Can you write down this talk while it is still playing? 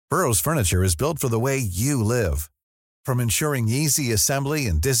Burrow's furniture is built for the way you live. From ensuring easy assembly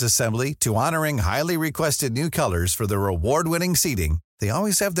and disassembly to honoring highly requested new colors for their award-winning seating, they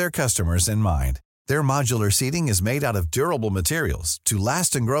always have their customers in mind. Their modular seating is made out of durable materials to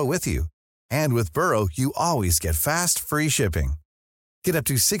last and grow with you. And with Burrow, you always get fast, free shipping. Get up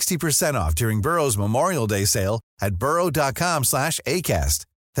to 60% off during Burrow's Memorial Day sale at burrow.com/ACAST.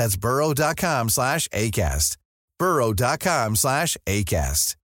 That's burrow.com/ACAST.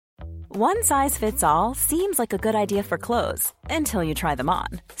 burrow.com/ACAST. One size fits all seems like a good idea for clothes until you try them on.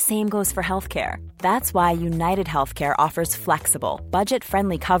 Same goes for healthcare. That's why United Healthcare offers flexible,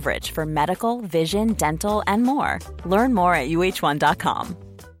 budget-friendly coverage for medical, vision, dental, and more. Learn more at uh1.com.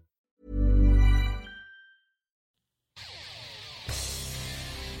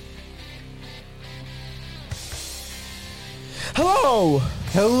 Hello!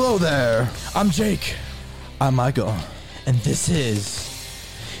 Hello there. I'm Jake. I'm Michael. And this is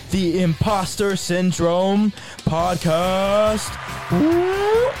the Imposter Syndrome Podcast.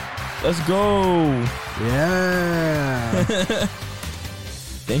 Woo! Let's go. Yeah.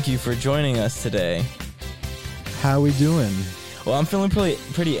 Thank you for joining us today. How we doing? Well, I'm feeling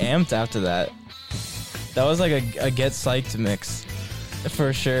pretty amped after that. That was like a get psyched mix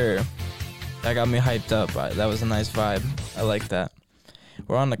for sure. That got me hyped up. That was a nice vibe. I like that.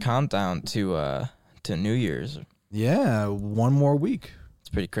 We're on the countdown to New Year's. Yeah, one more week. It's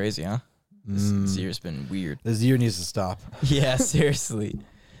pretty crazy, huh? This year's been weird. This year needs to stop. Yeah, seriously.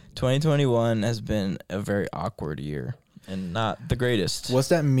 2021 has been a very awkward year and not the greatest. What's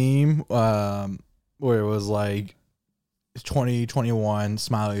that meme where it was like 2021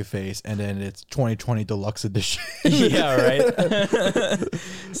 smiley face and then it's 2020 deluxe edition? Yeah, right?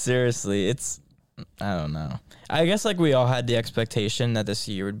 Seriously, I don't know. I guess like we all had the expectation that this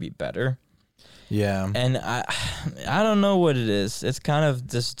year would be better. Yeah. And I don't know what it is. It's kind of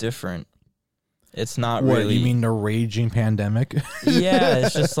just different. It's not what, really. You mean the raging pandemic? Yeah,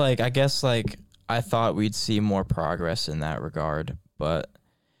 it's just like, I guess like I thought we'd see more progress in that regard, but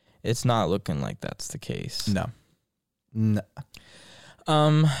it's not looking like that's the case. No.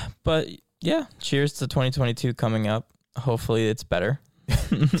 But yeah, cheers to 2022 coming up. Hopefully it's better.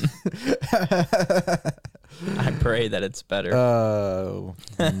 I pray that it's better. Oh.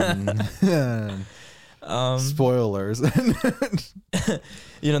 Spoilers.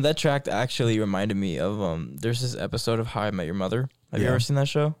 You know, that track actually reminded me of there's this episode of How I Met Your Mother. Have you ever seen that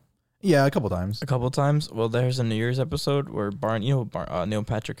show? Yeah, a couple times. A couple times. Well, there's a New Year's episode where Neil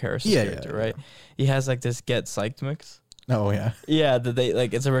Patrick Harris' character, right? He has like this get psyched mix. Oh yeah. Yeah, they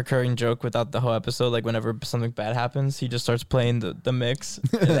like it's a recurring joke without the whole episode. Like whenever something bad happens, he just starts playing the mix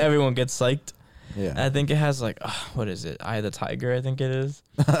and everyone gets psyched. Yeah. I think it has like what is it? Eye of the Tiger, I think it is.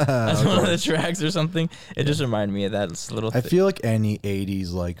 That's one of the tracks or something. It just reminded me of that little I feel like any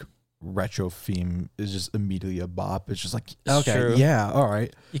 80s like retro theme is just immediately a bop. It's just like okay, true. Yeah, all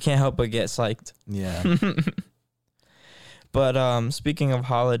right. You can't help but get psyched. Yeah. But speaking of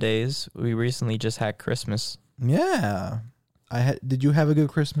holidays, we recently just had Christmas. Yeah. Did you have a good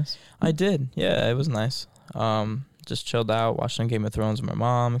Christmas? I did. Yeah, it was nice. Just chilled out, watching Game of Thrones with my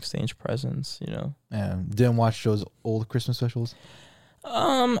mom, exchanged presents, you know. Yeah. Didn't watch those old Christmas specials?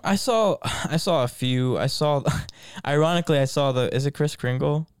 I saw a few. Ironically, I saw is it Kris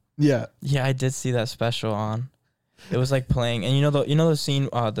Kringle? Yeah. Yeah, I did see that special on. It was like playing, and you know the scene,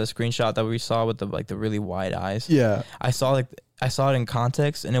 the screenshot that we saw with the really wide eyes. Yeah. I saw it in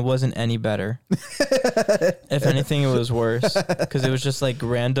context, and it wasn't any better. If anything, it was worse because it was just like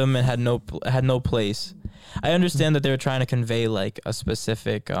random and had no place. I understand that they were trying to convey like a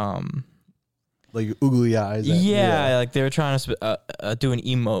specific, like oogly eyes. Yeah, like they were trying to do an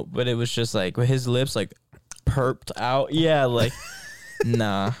emote, but it was just like with his lips like perped out. Yeah, like.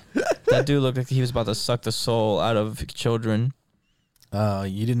 Nah, that dude looked like he was about to suck the soul out of children.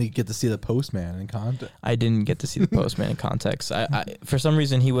 You didn't get to see the postman in context. I didn't get to see the postman in context. I for some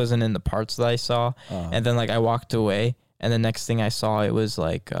reason he wasn't in the parts that I saw, and then like I walked away, and the next thing I saw it was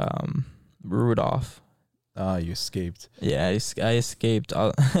like Rudolph. Oh, you escaped. Yeah, I escaped.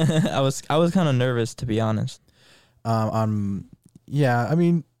 I was kind of nervous, to be honest. Yeah, I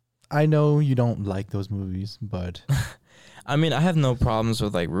mean, I know you don't like those movies, but. I mean, I have no problems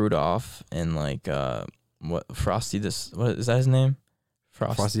with like Rudolph and like Frosty. What is that his name?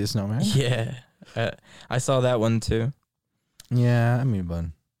 Frosty the Snowman. Yeah, I saw that one too. Yeah, I mean, but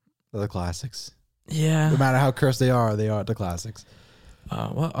they're the classics. Yeah, no matter how cursed they are the classics.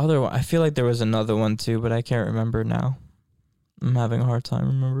 What other one? I feel like there was another one too, but I can't remember now. I'm having a hard time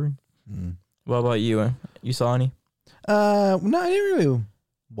remembering. What about you? You saw any? No, I didn't really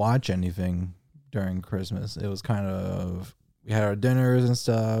watch anything during Christmas. It was kind of we had our dinners and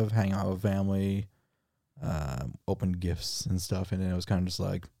stuff, hang out with family, open gifts and stuff, and then it was kind of just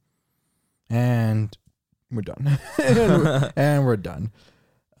like, and we're done. and we're done.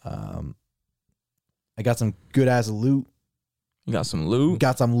 I got some good ass loot. You got some loot?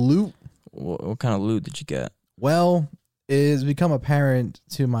 Got some loot. What kind of loot did you get? Well, it has become apparent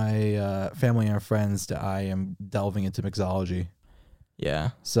to my family and friends that I am delving into mixology.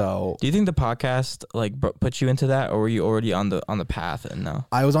 Yeah. So, do you think the podcast like put you into that, or were you already on the path and no?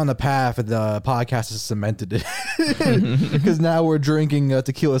 I was on the path, and the podcast has cemented it because now we're drinking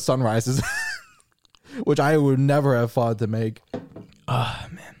tequila sunrises, which I would never have thought to make. Oh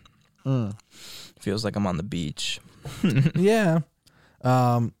man, feels like I'm on the beach. Yeah.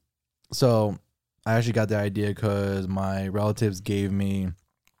 So I actually got the idea because my relatives gave me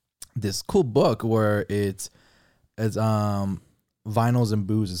this cool book where it's vinyls and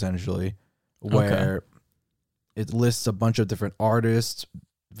booze, essentially, where it lists a bunch of different artists,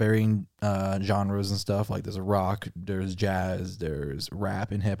 varying genres and stuff. Like there's rock, there's jazz, there's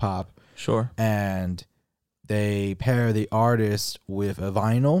rap and hip hop. Sure. And they pair the artist with a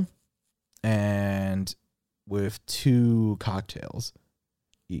vinyl and with 2 cocktails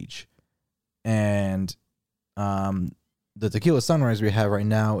each. And the tequila sunrise we have right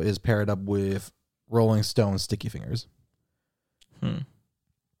now is paired up with Rolling Stone Sticky Fingers.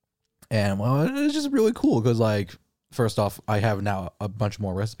 And well, it's just really cool because, like, first off, I have now a bunch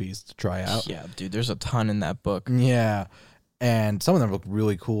more recipes to try out. Yeah, dude, there's a ton in that book. Yeah, and some of them look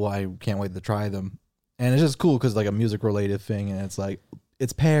really cool. I can't wait to try them. And it's just cool because, like, a music related thing, and it's like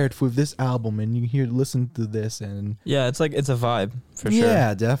it's paired with this album, and you hear listen to this, and yeah, it's like it's a vibe for sure.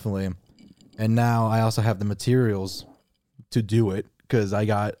 Yeah, definitely. And now I also have the materials to do it because I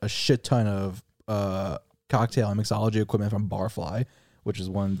got a shit ton of cocktail and mixology equipment from Barfly, which is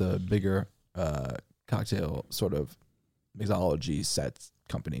one of the bigger cocktail sort of mixology sets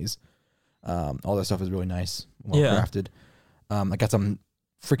companies. All that stuff is really nice, well crafted. I got some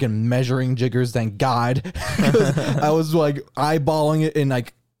freaking measuring jiggers, thank God, because I was like eyeballing it in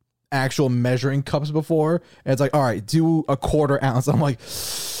like actual measuring cups before, and it's like, all right, do a 1/4 ounce. I'm like,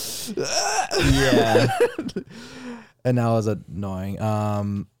 yeah. And that was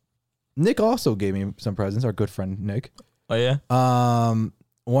annoying. Nick also gave me some presents, our good friend Nick. Oh yeah.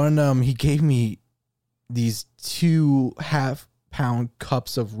 One of them, he gave me these 2 half-pound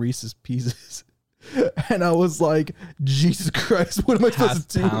cups of Reese's Pieces. And I was like, Jesus Christ, what am I supposed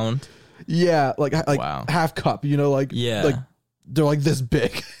to do? Pound. Yeah, like wow. half cup, you know, like, yeah, like they're like this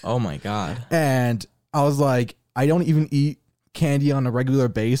big. Oh my God. And I was like, I don't even eat candy on a regular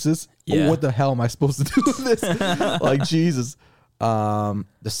basis. Yeah. What the hell am I supposed to do with this? Like, Jesus. The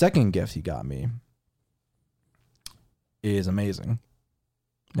second gift he got me is amazing.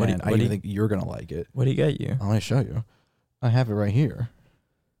 And I even think you're going to like it. What did he get you? I'm going to show you. I have it right here.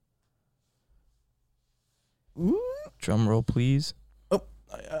 Ooh. Drum roll, please. Oh,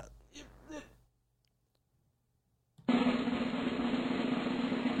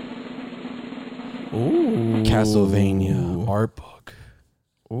 Ooh. Castlevania art book.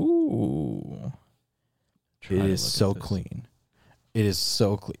 Ooh. It is so clean. It is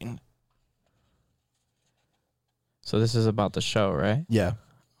so clean. So this is about the show, right? Yeah.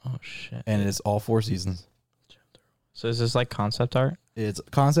 Oh shit. And it's all 4 seasons. So is this like concept art? It's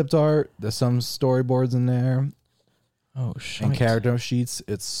concept art. There's some storyboards in there. Oh shit. And character sheets.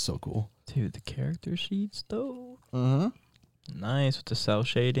 It's so cool. Dude, the character sheets though. Mm-hmm. Nice with the cell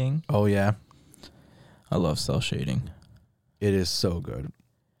shading. Oh yeah. I love cell shading. It is so good.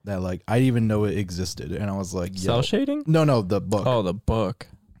 That like I didn't even know it existed, and I was like, cell shading? No, the book. Oh, the book.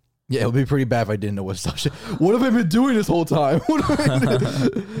 Yeah, it would be pretty bad if I didn't know what cell shading. What have I been doing this whole time? What have I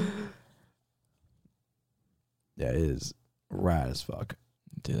been Yeah, it is rad as fuck.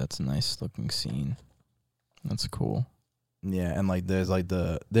 Dude, that's a nice looking scene. That's cool. Yeah, and like there's like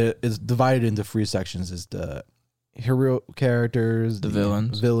it's divided into 3 sections. Is the hero characters, the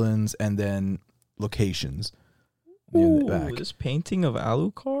villains, and then locations. Ooh, this painting of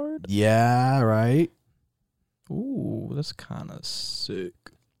Alucard? Yeah, right. Ooh, that's kind of sick.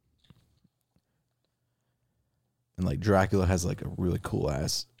 And like Dracula has like a really cool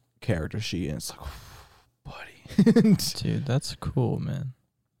ass character sheet, and it's like, buddy. Dude, that's cool, man.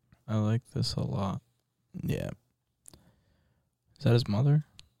 I like this a lot. Yeah. Is that his mother?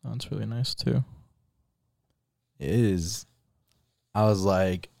 Oh, it's really nice too. It is. I was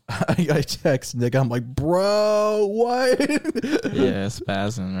like, I text Nick. I'm like, bro, what? Yeah,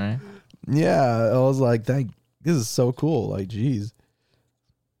 spazzing, right? Yeah, I was like, this is so cool. Like, geez.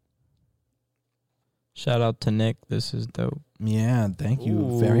 Shout out to Nick. This is dope. Yeah, thank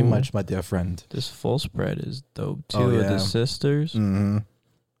you very Ooh. much, my dear friend. This full spread is dope. Two Oh, of yeah. the sisters. Mm-hmm.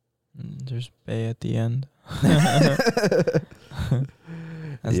 There's Bay at the end.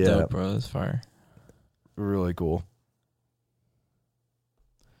 That's Yeah. dope, bro. That's fire. Really cool.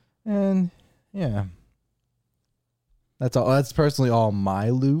 And yeah, that's all. That's personally all my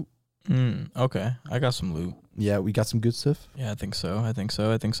loot. Okay, I got some loot. Yeah, we got some good stuff. Yeah, I think so.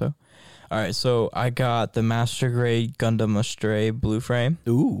 All right, so I got the Master Grade Gundam Astray blue frame.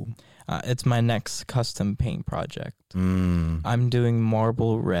 Ooh. It's my next custom paint project. Mm. I'm doing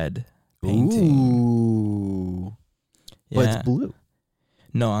marble red painting. Ooh. But it's blue.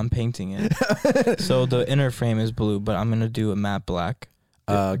 No, I'm painting it. So the inner frame is blue, but I'm gonna do a matte black.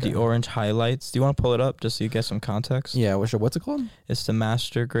 Okay. The orange highlights. Do you want to pull it up just so you get some context? Yeah, what's it called? It's the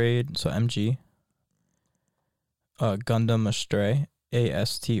Master Grade, so MG. Gundam Astray,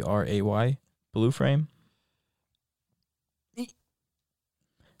 ASTRAY, blue frame.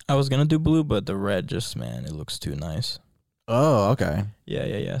 I was gonna do blue, but the red just, man, it looks too nice. Oh, okay.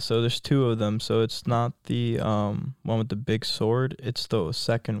 Yeah. So there's two of them. So it's not the one with the big sword. It's the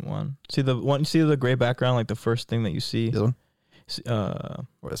second one. See the one? See the gray background, like the first thing that you see. This one Or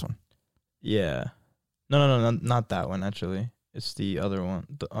or this one? yeah. No, not that one. Actually, it's the other one.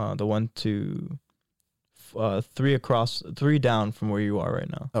 The one to, three down from where you are right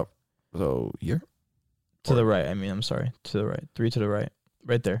now. So here. To the right. I mean, I'm sorry. To the right. 3 to the right.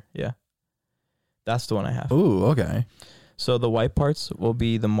 Right there. Yeah. That's the one I have. Ooh, okay. So the white parts will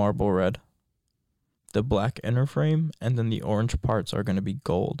be the marble red, the black inner frame, and then the orange parts are gonna be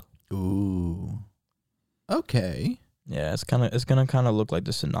gold. Ooh. Okay. Yeah, it's gonna kind of look like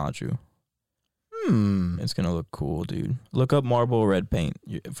the Sinaju. Hmm. It's gonna look cool, dude. Look up marble red paint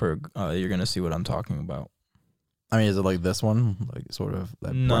you're gonna see what I'm talking about. I mean, is it like this one? Like sort of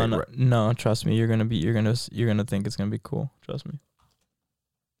that bright red? No. Trust me, you're gonna think it's gonna be cool. Trust me.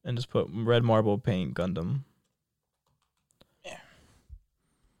 And just put red marble paint Gundam.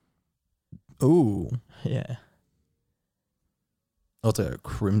 Ooh. Yeah. Oh, it's like a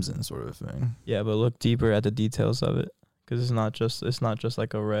crimson sort of thing. Yeah, but look deeper at the details of it, because it's not just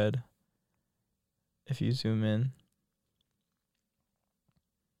like a red. If you zoom in,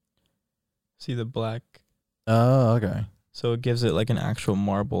 see the black, Oh, okay. so it gives it like an actual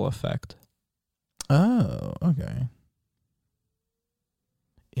marble effect. Oh, okay.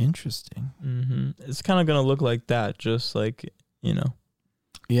 Interesting. It's kind of gonna look like that, just like,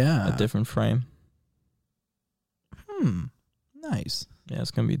 Yeah. a different frame. Nice. Yeah,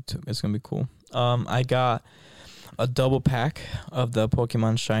 it's gonna be cool. I got a double pack of the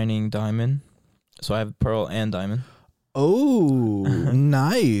Pokemon Shining Diamond, so I have Pearl and Diamond. Oh,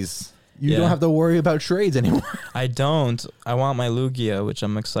 nice. You Yeah. don't have to worry about trades anymore. I don't. I want my Lugia, which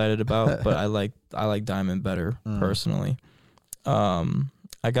I'm excited about, but I like Diamond better personally.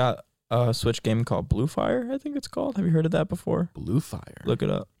 I got a Switch game called Blue Fire, I think it's called. Have you heard of that before? Blue Fire. Look it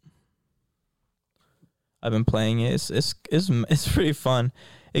up. I've been playing it. It's pretty fun.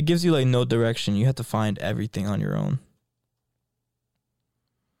 It gives you like no direction. You have to find everything on your own.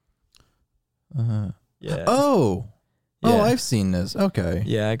 Yeah. Oh, Yeah. I've seen this. Okay.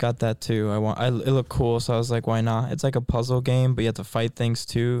 Yeah, I got that too. It looked cool, so I was like, why not? It's like a puzzle game, but you have to fight things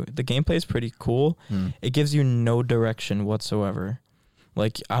too. The gameplay is pretty cool. It gives you no direction whatsoever.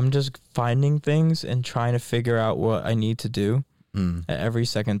 Like, I'm just finding things and trying to figure out what I need to do at every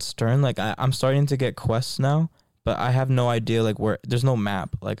second turn. Like, I'm starting to get quests now, but I have no idea, like, where. There's no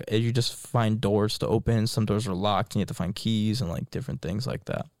map. Like, you just find doors to open. Some doors are locked, and you have to find keys and, like, different things like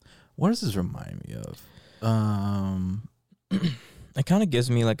that. What does this remind me of? It kind of gives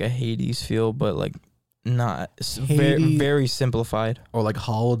me, like, a Hades feel, but, like, not. It's very, Hades- very simplified. Or like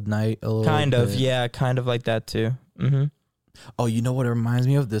Hollow Knight a little Kind of, bit. yeah, kind of like that, too. Oh, you know what it reminds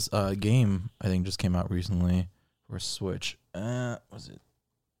me of? This game I think just came out recently for Switch. Was it?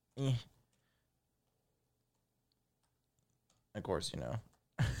 Of course, you know.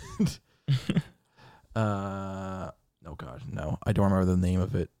 No, God, no. I don't remember the name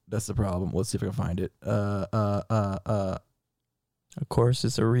of it. That's the problem. Let's see if I can find it. Of course,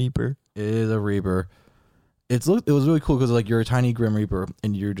 it's a Reaper. It is a Reaper. It was really cool because like you're a tiny Grim Reaper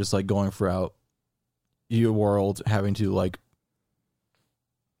and you're just like going throughout your world, having to like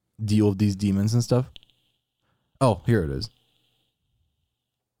deal with these demons and stuff. Oh, here it is.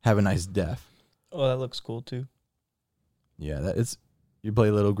 Have a nice death. Oh, that looks cool, too. Yeah, you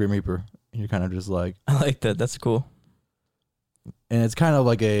play Little Grim Reaper. And you're kind of just like, I like that. That's cool. and it's kind of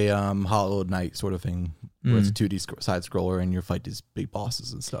like a Hollow Knight sort of thing, where it's a 2D side scroller and you fight these big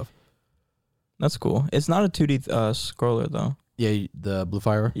bosses and stuff. That's cool. It's not a 2D scroller, though. Yeah, the Blue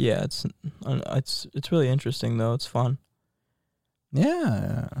Fire. Yeah, it's really interesting though. It's fun.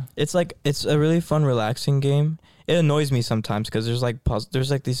 Yeah. It's a really fun, relaxing game. It annoys me sometimes because there's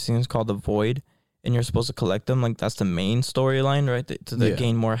these things called the Void, and you're supposed to collect them. Like that's the main storyline, right? To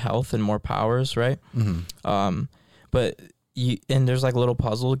gain more health and more powers, right? Mm-hmm. But there's like little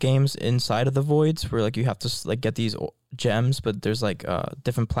puzzle games inside of the Voids where like you have to like get these gems, but there's like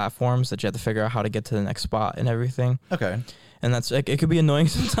different platforms that you have to figure out how to get to the next spot and everything. Okay. And that's like, it could be annoying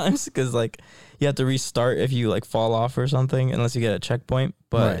sometimes because like you have to restart if you like fall off or something unless you get a checkpoint.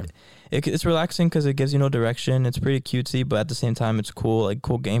 But it's relaxing because it gives you no direction. It's pretty cutesy, but at the same time, it's cool, like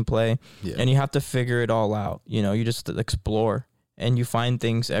cool gameplay. Yeah. And you have to figure it all out. You know, you just explore and you find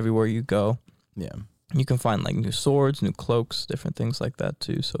things everywhere you go. Yeah. You can find like new swords, new cloaks, different things like that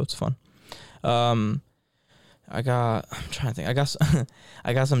too. So it's fun. I'm trying to think.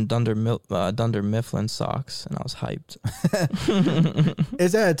 I got some Dunder Mifflin socks, and I was hyped.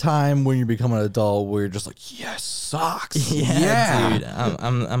 Is that a time when you become an adult where you're just like, yes, socks? Yeah. Dude.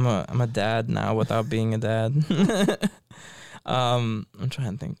 I'm a dad now without being a dad. I'm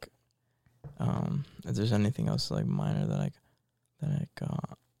trying to think. If there's anything else like minor that I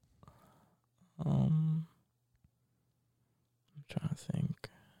got. I'm trying to think.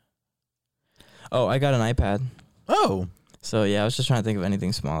 Oh, I got an iPad. Oh. So, yeah, I was just trying to think of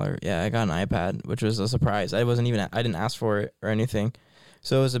anything smaller. Yeah, I got an iPad, which was a surprise. I didn't ask for it or anything.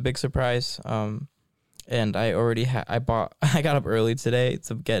 So, it was a big surprise. And I already I got up early today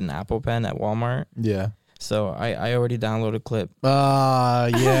to get an Apple Pen at Walmart. Yeah. So, I already downloaded Clip.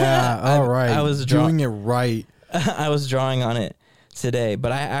 Yeah. All right. I was doing it right. I was drawing on it today,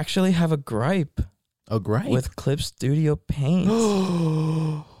 but I actually have a gripe. A gripe? With Clip Studio Paint.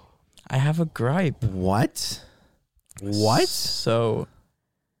 I have a gripe. What? So.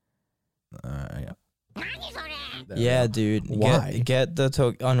 Yeah, dude. Why? Get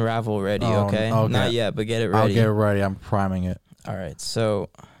the Unravel ready, okay? Not yet, but get it ready. I'll get it ready. I'm priming it. All right, so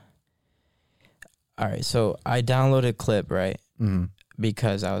I downloaded Clip, right? Mm.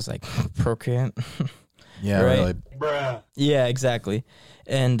 Because I was like, Procreate. Yeah, right? really. Bruh. Yeah, exactly.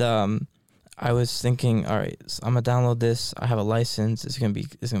 And I was thinking, all right, so I'm gonna download this. I have a license. It's gonna be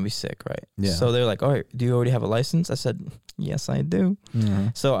sick, right? Yeah. So they're like, all right, do you already have a license? I said, yes, I do. Mm-hmm.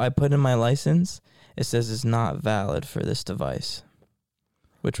 So I put in my license. It says it's not valid for this device,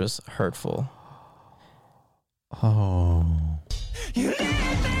 which was hurtful. Oh.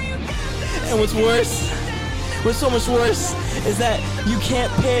 And what's so much worse is that you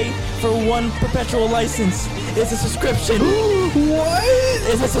can't pay for one perpetual license. It's a subscription. What?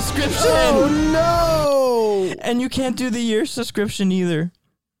 It's a subscription. Oh, no. And you can't do the year subscription either.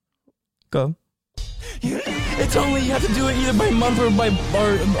 Go. It's only, you have to do it either by month or by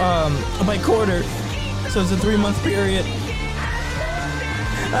quarter. So it's a 3-month period.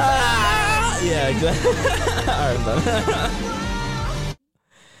 Yeah, exactly. All right,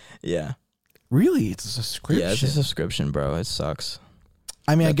 yeah. Really? It's a subscription? Yeah, it's a subscription, bro. It sucks.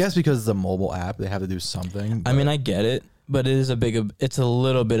 I mean, I guess because it's a mobile app, they have to do something. I mean, I get it, but it's a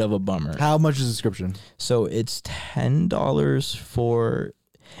little bit of a bummer. How much is a subscription? So it's $10 for...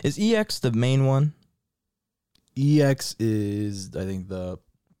 Is EX the main one? EX is, I think, the...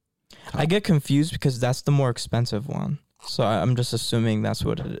 I get confused because that's the more expensive one. So I'm just assuming that's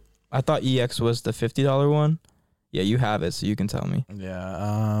what it is. I thought EX was the $50 one. Yeah, you have it, so you can tell me.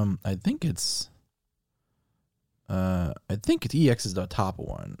 Yeah, I think it's EX is the top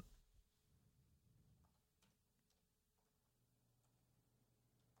one.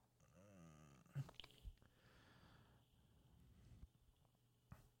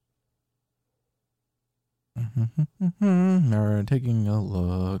 We're taking a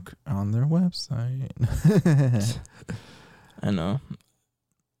look on their website. I know.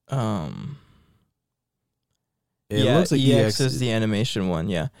 It looks like EX is the animation one,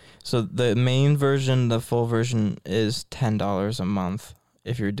 yeah. So the main version, the full version, is $10 a month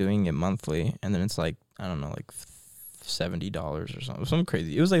if you're doing it monthly, and then it's like, I don't know, like $70 or something. Some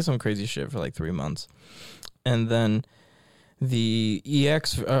crazy. It was like some crazy shit for like 3 months. And then the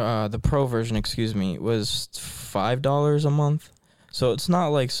EX, the Pro version, was $5 a month. So it's not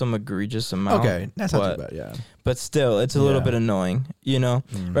like some egregious amount. Okay, that's not too bad, yeah. But still, it's a little bit annoying, you know?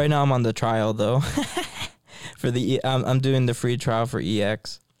 Mm. Right now I'm on the trial, though. I'm doing the free trial for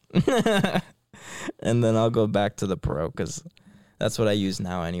EX. And then I'll go back to the Pro because that's what I use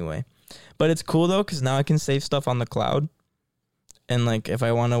now anyway. But it's cool, though, because now I can save stuff on the cloud. And, like, if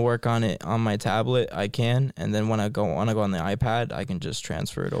I want to work on it on my tablet, I can. And then when I want to go on the iPad, I can just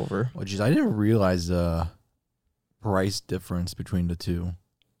transfer it over. Well, geez, I didn't realize the price difference between the two.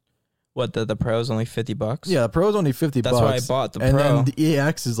 What, the Pro is only $50? Yeah, the Pro's only $50. That's why I bought the and Pro. And then the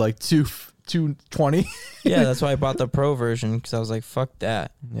EX is like $220. Yeah, that's why I bought the Pro version, because I was like, fuck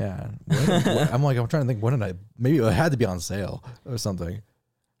that. Yeah. I'm trying to think, when did I, maybe it had to be on sale or something.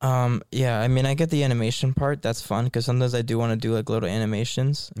 Yeah, I mean, I get the animation part. That's fun, because sometimes I do want to do like little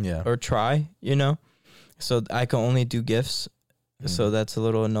animations. Yeah. Or try, so I can only do GIFs. So that's a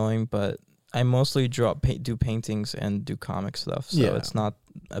little annoying, but I mostly do paintings and do comic stuff. So it's not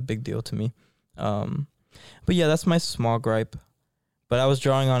a big deal to me. But yeah, that's my small gripe. But I was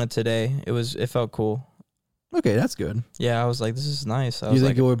drawing on it today. It felt cool. Okay, that's good. Yeah, I was like, this is nice. Do you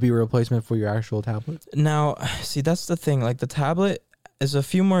think it would be a replacement for your actual tablet? Now, see, that's the thing. Like the tablet is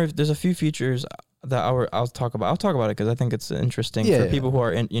there's a few features that I'll talk about. I'll talk about it because I think it's interesting for people who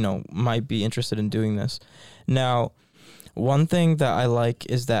are might be interested in doing this. Now, one thing that I like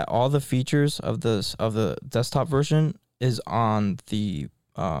is that all the features of the desktop version is on the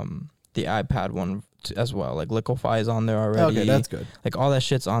iPad one as well. Like Liquify is on there already. Okay, that's good. Like all that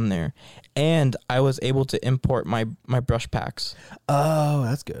shit's on there, and I was able to import my brush packs. Oh,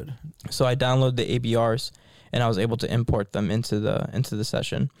 that's good. So I downloaded the ABRs, and I was able to import them into the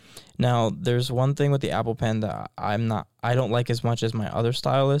session. Now, there's one thing with the Apple Pen that I don't like as much as my other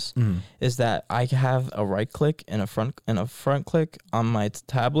stylus, is that I have a right click and a front click on my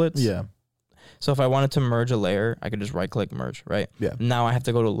tablets. Yeah. So if I wanted to merge a layer, I could just right click merge, right? Yeah. Now I have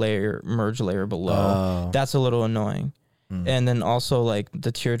to go to merge layer below. Oh. That's a little annoying. And then also like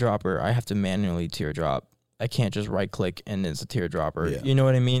the teardropper, I have to manually teardrop. I can't just right click and it's a teardropper. Yeah. You know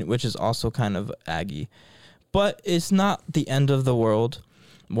what I mean? Which is also kind of aggy. But it's not the end of the world.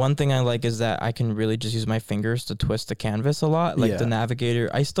 One thing I like is that I can really just use my fingers to twist the canvas a lot. Like the navigator,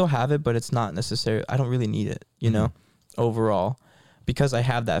 I still have it, but it's not necessary. I don't really need it, overall, because I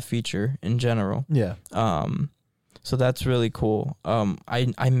have that feature in general. Yeah. So that's really cool.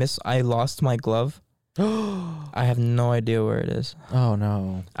 I lost my glove. I have no idea where it is. Oh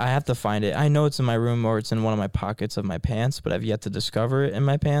no. I have to find it. I know it's in my room or it's in one of my pockets of my pants, but I've yet to discover it in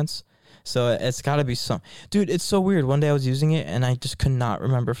my pants. So it's got to be dude, it's so weird. One day I was using it and I just could not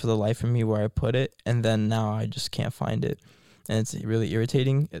remember for the life of me where I put it. And then now I just can't find it. And it's really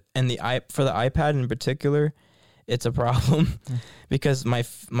irritating. And for the iPad in particular, it's a problem because my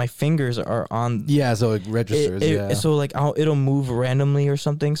fingers are on. Yeah, so it registers. So like it'll move randomly or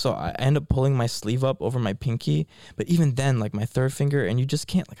something. So I end up pulling my sleeve up over my pinky. But even then, like my third finger, and you just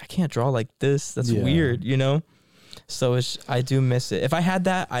can't, I can't draw like this. That's weird, So I do miss it. If I had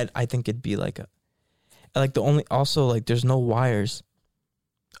that, I think it'd be there's no wires.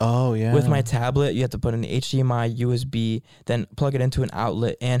 Oh yeah. With my tablet, you have to put in the HDMI, USB, then plug it into an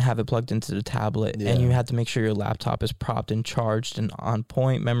outlet and have it plugged into the tablet. Yeah. And you have to make sure your laptop is propped and charged and on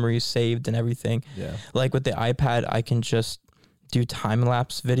point, memory saved and everything. Yeah. Like with the iPad, I can just do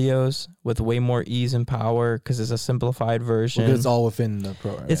time-lapse videos with way more ease and power because it's a simplified version. Because it's all within the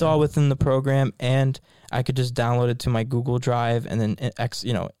program. It's all within the program, and I could just download it to my Google Drive and then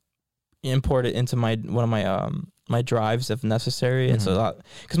import it into one of my my drives if necessary. And so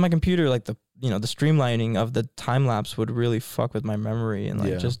because my computer, like the streamlining of the time-lapse would really fuck with my memory and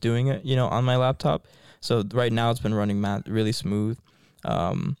just doing it on my laptop. So right now it's been running really smooth.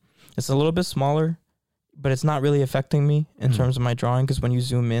 It's a little bit smaller, but it's not really affecting me in terms of my drawing because when you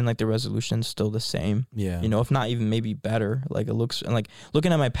zoom in, like the resolution's still the same. Yeah. If not even maybe better. Like it looks, and like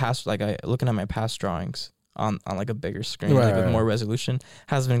looking at my past drawings on like a bigger screen, with more resolution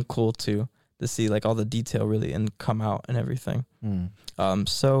has been cool too to see like all the detail really and come out and everything.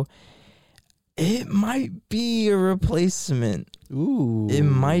 So it might be a replacement. Ooh. It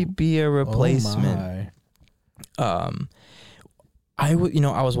might be a replacement. Oh my. I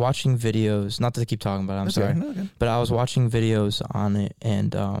was watching videos, not to keep talking about it, I'm sorry. Okay. But I was watching videos on it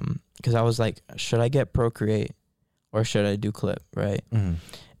and because I was like, should I get Procreate or should I do Clip, right?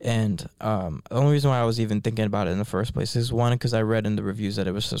 And the only reason why I was even thinking about it in the first place is one, because I read in the reviews that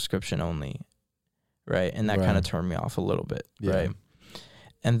it was subscription only, right? And that kind of turned me off a little bit, right?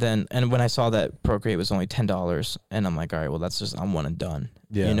 And when I saw that Procreate was only $10, and I'm like, all right, well, I'm one and done.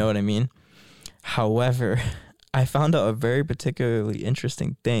 Yeah. You know what I mean? However, I found out a very particularly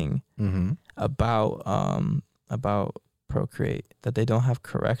interesting thing about Procreate, that they don't have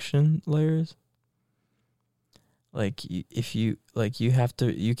correction layers. Like if you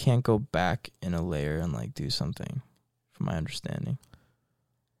can't go back in a layer and like do something, from my understanding.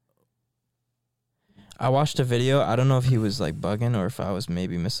 I watched a video. I don't know if he was like bugging or if I was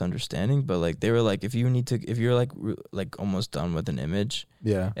maybe misunderstanding, but like they were like, if you're like almost done with an image,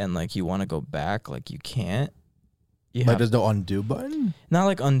 and like you want to go back, like you can't. Like there's no undo button? Not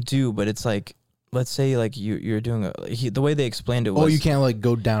like undo, but it's like let's say like you're doing the way they explained it was. Oh, you can't like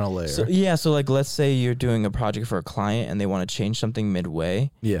go down a layer. So like let's say you're doing a project for a client and they want to change something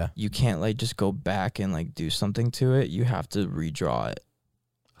midway. Yeah. You can't like just go back and like do something to it. You have to redraw it.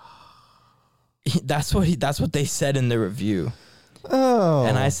 That's what they said in the review. Oh.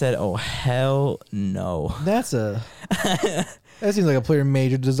 And I said, "Oh hell no." That seems like a pretty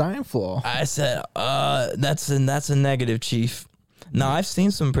major design flaw. I said, that's a negative, chief." No, I've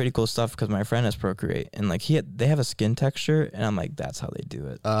seen some pretty cool stuff because my friend has Procreate and like they have a skin texture and I'm like, that's how they do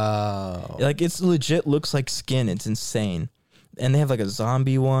it. Oh. Like it's legit looks like skin. It's insane. And they have like a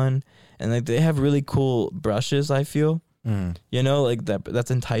zombie one and like they have really cool brushes, I feel. You know, like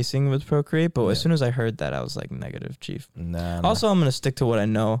that's enticing with Procreate, but as soon as I heard that, I was like, negative, chief. Nah. Also, I'm gonna stick to what I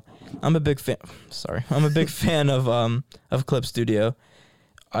know. I'm a big fan. I'm a big fan of Clip Studio,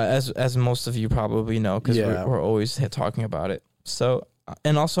 as most of you probably know, because we're always talking about it. So,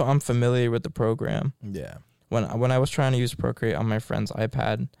 and also I'm familiar with the program. Yeah. When I was trying to use Procreate on my friend's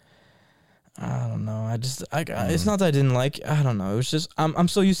iPad, I don't know. It's not that I didn't like. I don't know. It was just I'm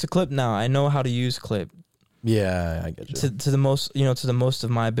so used to Clip now. I know how to use Clip. Yeah, I get you. To the most of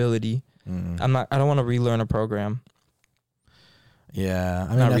my ability. I don't want to relearn a program. Yeah,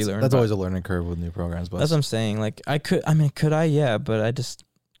 I mean that's always a learning curve with new programs. But that's what I'm saying. Like could I? Yeah, but I just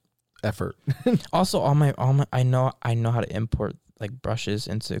effort. Also, all my I know how to import like brushes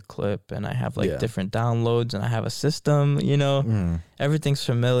into Clip, and I have like different downloads, and I have a system. You know, everything's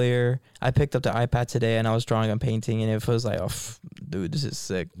familiar. I picked up the iPad today, and I was drawing on painting, and it was like, oh, dude, this is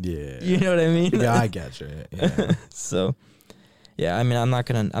sick. Yeah, you know what I mean? Yeah, I get you. Yeah. So, yeah, I mean, I'm not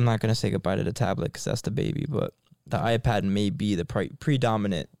gonna say goodbye to the tablet because that's the baby, but the iPad may be the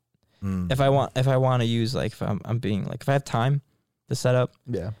predominant. If I want to use like if I have time to set up,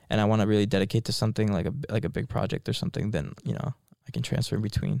 and I want to really dedicate to something like a big project or something, then I can transfer in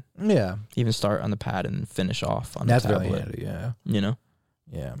between. Yeah. Even start on the pad and finish off on the tablet. That's really handy, yeah.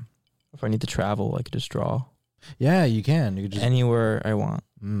 Yeah. If I need to travel, I could just draw. Yeah, you can. You could just anywhere I want.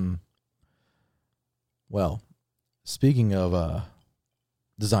 Well, speaking of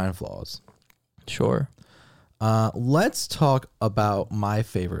design flaws. Sure. Let's talk about my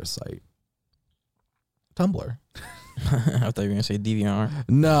favorite site. Tumblr. I thought you were going to say DeviantArt.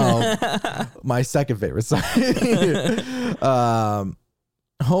 No, my second favorite site.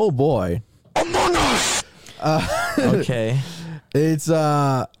 Oh boy. Among Us. Okay. It's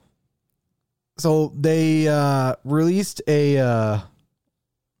so they released a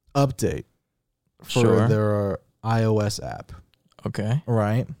update for their iOS app. Okay.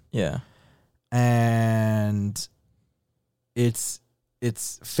 Right? Yeah. And it's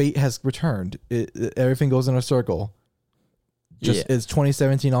fate has returned. Everything goes in a circle. It's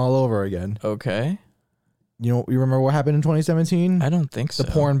 2017 all over again. Okay. You remember what happened in 2017? I don't think so.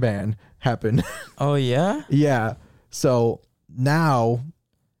 The porn ban happened. Oh yeah? Yeah. So now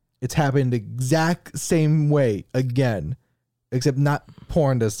it's happened the exact same way again, except not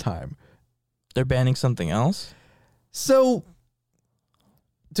porn this time. They're banning something else? So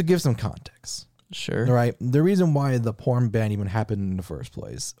to give some context. Sure. Right. The reason why the porn ban even happened in the first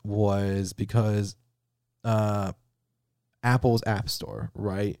place was because Apple's App Store,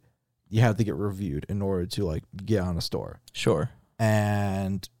 right? You have to get reviewed in order to like get on a store. Sure.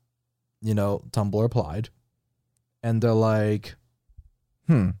 And Tumblr applied, and they're like,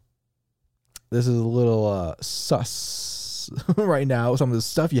 this is a little sus right now, some of the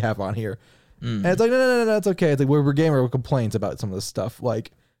stuff you have on here. And it's like, no, it's okay. It's like we're getting complaints about some of the stuff. Like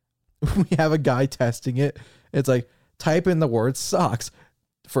we have a guy testing it. It's like, type in the word socks.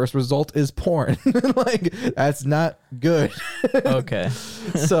 First result is porn. Like, that's not good. Okay.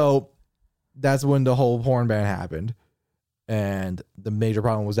 So that's when the whole porn ban happened. And the major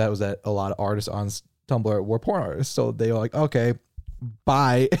problem was that a lot of artists on Tumblr were porn artists. So they were like, okay,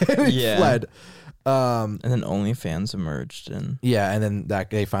 bye. Yeah. Fled. And then OnlyFans emerged. And then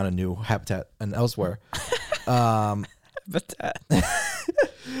they found a new habitat and elsewhere. Habitat.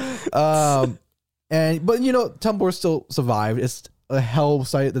 But Tumblr still survived. It's a hell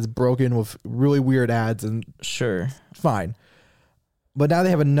site that's broken with really weird ads and sure, fine. But now they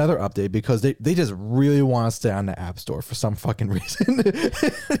have another update because they just really want to stay on the App Store for some fucking reason.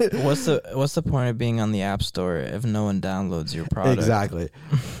 What's the point of being on the App Store if no one downloads your product? Exactly.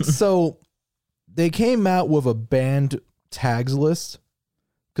 So they came out with a banned tags list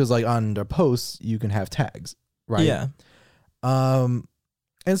because like on their posts you can have tags, right? Yeah.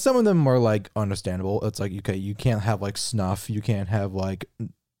 And some of them are like understandable. It's like, okay, you can't have like snuff. You can't have like,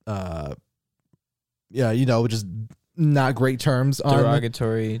 just not great terms.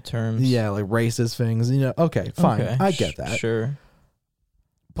 Derogatory terms. Yeah, like racist things. Okay, fine. Okay, I get that. Sure.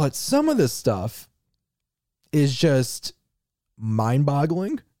 But some of this stuff is just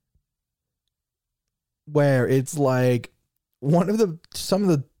mind-boggling. Where it's like some of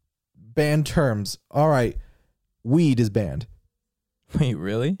the banned terms. All right, weed is banned. Wait,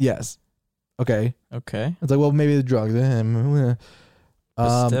 really? Yes. Okay. Okay. It's like, well, maybe the drugs. But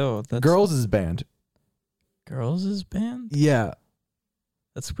still, that's Girls is banned. Girls is banned? Yeah.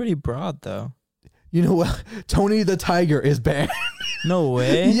 That's pretty broad, though. You know what? Tony the Tiger is banned. No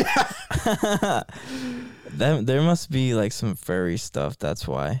way. Yeah. There must be like some furry stuff. That's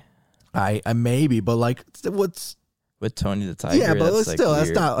why. I maybe, but like, what's With Tony the Tiger. yeah, but that's, like, still, that's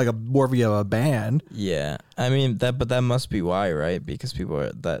weird. not like a worthy of a ban. Yeah, I mean but that must be why, right? Because people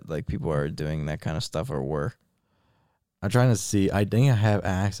are doing that kind of stuff or were. I'm trying to see. I think I have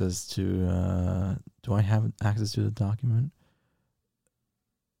access to. Do I have access to the document?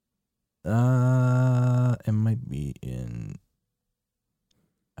 It might be in.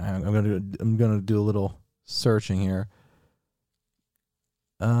 I'm gonna do a little searching here.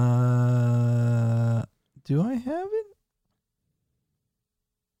 Do I have it?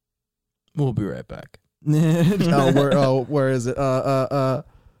 We'll be right back. Where is it? We'll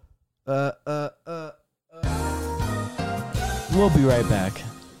be right back.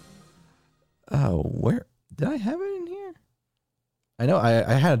 Oh, where did I have it in here? I know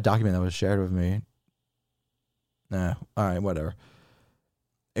I had a document that was shared with me. Nah, all right, whatever.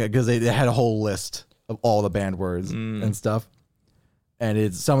 Because they had a whole list of all the banned words and stuff,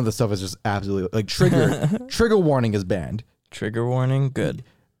 and some of the stuff is just absolutely like trigger warning is banned. Trigger warning, good.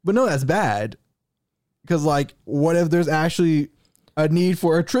 But no, that's bad. Because like, what if there's actually a need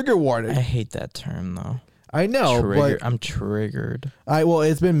for a trigger warning? I hate that term though. I know, but I'm triggered. well,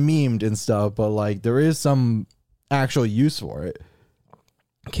 it's been memed and stuff, but like there is some actual use for it.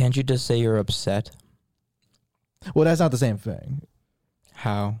 Can't you just say you're upset? Well, that's not the same thing.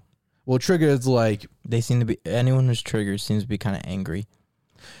 How? Well, trigger is like anyone who's triggered seems to be kind of angry.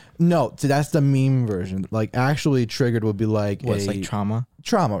 no, that's the meme version. Like actually triggered would be like What's like trauma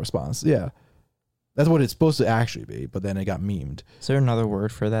response. Yeah, that's what it's supposed to actually be, but then it got memed. Is there another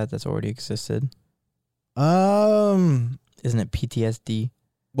word for that that's already existed? Isn't it PTSD?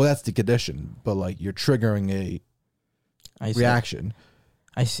 Well, that's the condition, but like you're triggering a reaction.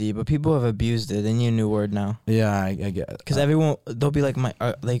 I see, but people have abused it. They need a new word now. Yeah, I get it. Because they'll be like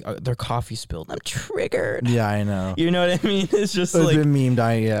their coffee spilled. I'm triggered. Yeah, I know. You know what I mean? It's just It's like been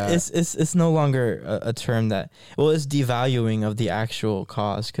memed. It's no longer a term that it's devaluing of the actual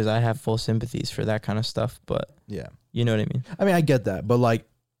cause. Because I have full sympathies for that kind of stuff, but yeah, you know what I mean. I mean, I get that, but like,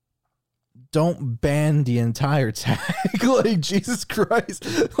 don't ban the entire tag. Like Jesus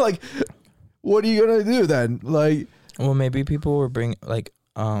Christ, like, what are you gonna do then? Like, well, maybe people were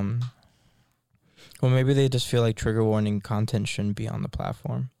maybe they just feel like trigger warning content shouldn't be on the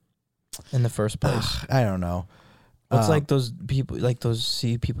platform in the first place. I don't know. It's like those people, like those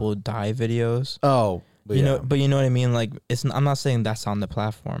see people die videos. Oh, you know what I mean? Like I'm not saying that's on the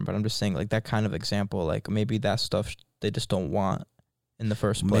platform, but I'm just saying like that kind of example, like maybe that stuff they just don't want in the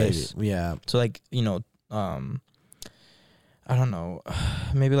first place. Maybe, yeah. So like, I don't know,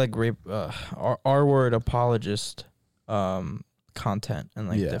 maybe like rape, R-word apologist, content and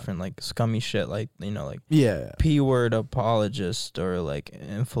like different like scummy shit, like like P-word apologist or like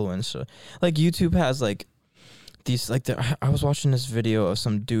influencer. Like YouTube has like these like I was watching this video of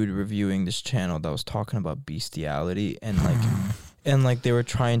some dude reviewing this channel that was talking about bestiality and like and like they were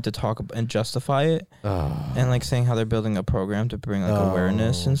trying to talk and justify it and like saying how they're building a program to bring like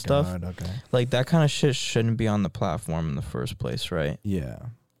awareness and stuff. Okay. Like that kind of shit shouldn't be on the platform in the first place, right? Yeah.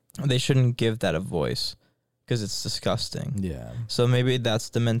 They shouldn't give that a voice. Because it's disgusting. Yeah. So maybe that's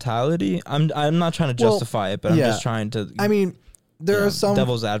the mentality. I'm not trying to justify it, but I'm just trying to. I mean, there are some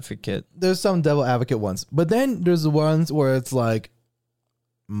devil's advocate. There's some devil advocate ones, but then there's the ones where it's like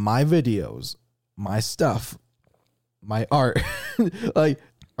my videos, my stuff, my art, like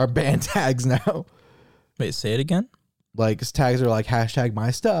are banned tags now. Wait, say it again. Like tags are like hashtag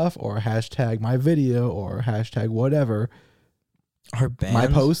my stuff or hashtag my video or hashtag whatever. Are banned? My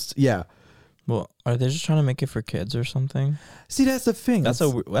posts, yeah. Well, are they just trying to make it for kids or something? See, that's the thing. That's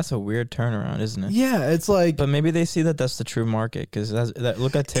a weird turnaround, isn't it? Yeah, it's like. But maybe they see that that's the true market because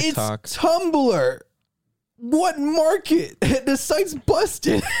look at TikTok. It's Tumblr. What market? The site's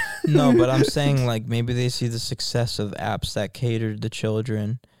busted. No, but I'm saying like maybe they see the success of apps that cater to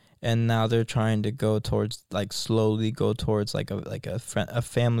children, and now they're trying to go towards like slowly go towards like a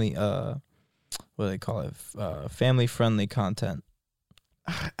family what do they call it family friendly content.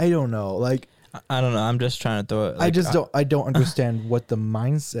 I don't know. Like I don't know. I'm just trying to throw it. Like, I don't understand what the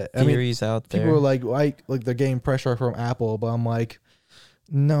mindset. Theories out there. People are like they're getting pressure from Apple, but I'm like,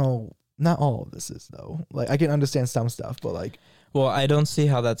 No, not all of this is though. Like I can understand some stuff, but like, Well, I don't see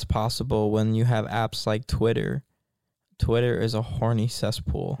how that's possible when you have apps like Twitter. Twitter is a horny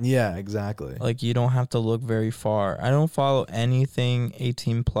cesspool. yeah, exactly. Like, you don't have to look very far. I don't follow anything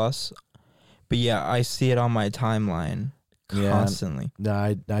 18 plus, but yeah, I see it on my timeline constantly.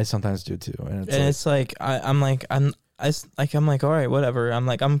 Yeah, I sometimes do too, and It's like I'm like, all right, whatever.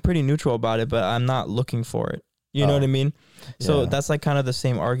 I'm pretty neutral about it, but I'm not looking for it. You know what I mean? So yeah. that's like kind of the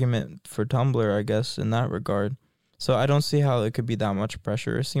same argument for Tumblr, I guess, in that regard. So I don't see how it could be that much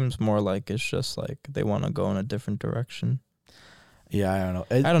pressure. It seems more like it's just like they want to go in a different direction. Yeah, I don't know.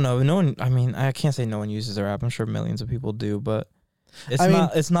 I don't know. No one. I mean, I can't say no one uses their app. I'm sure millions of people do, but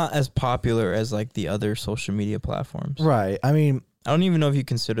it's not as popular as like the other social media platforms. Right. I mean, I don't even know if you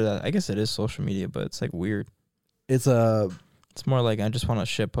consider that. I guess it is social media, but it's like weird. it's more like I just want to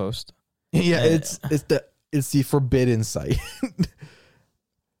shit post. yeah, it's the forbidden site.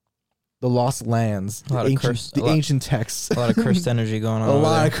 The lost lands, A lot of cursed- a lot- ancient texts, A lot of cursed energy going on. a over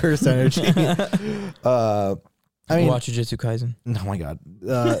lot there. of cursed energy. I mean, watch Jujutsu Kaisen. oh my god.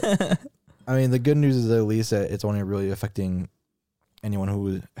 I mean, the good news is at least that it's only really affecting anyone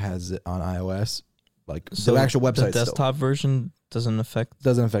who has it on iOS. Like So the actual website the desktop version doesn't affect.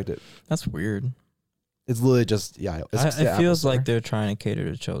 doesn't affect it. That's weird. It's literally just It's the It Apple feels Store. like they're trying to cater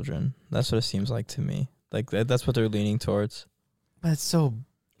to children. That's what it seems like to me. Like that's what they're leaning towards. But it's so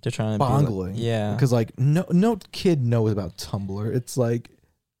They're trying to bongling. Be like, yeah, because like no kid knows about Tumblr. It's like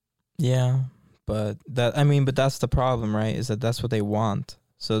yeah. But that's the problem, right? Is that's what they want.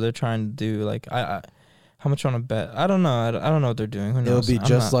 So they're trying to do like how much on a bet? I don't know. I don't know what they're doing. Who knows? it'll be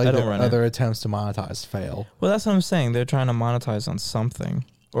just like the run other attempts to monetize fail. Well, that's what I'm saying. They're trying to monetize on something,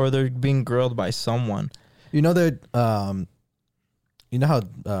 or they're being grilled by someone. You know that you know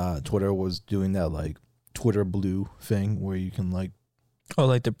how Twitter was doing that like Twitter Blue thing where you can like Oh,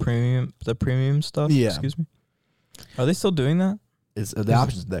 like the premium stuff. Yeah. Excuse me. Are they still doing that? it's the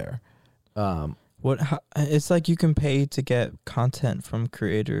options there. It's like you can pay to get content from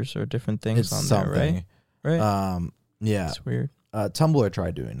creators or different things It's on something. there, right? Yeah. It's weird. Tumblr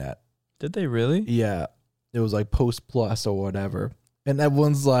tried doing that. Did they really? Yeah. It was like Post Plus or whatever. And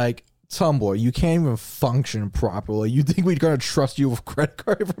everyone's like, Tumblr, you can't even function properly. You think we're going to trust you with credit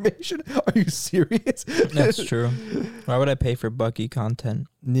card information? Are you serious? That's true. Why would I pay for Bucky content?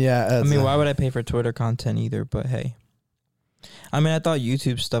 Yeah. I mean, why would I pay for Twitter content either? But hey. I mean, I thought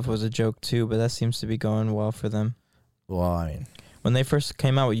YouTube stuff was a joke too, but that seems to be going well for them. Well, I mean, When they first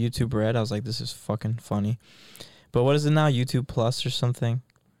came out with YouTube Red, I was like, this is fucking funny. But what is it now? YouTube Plus or something?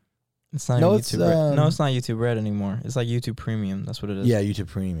 It's not No, even it's, YouTube Red. No, it's not YouTube Red anymore. It's like YouTube Premium. That's what it is. yeah, YouTube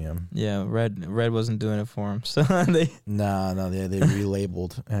Premium. Yeah, Red wasn't doing it for him. So they No, they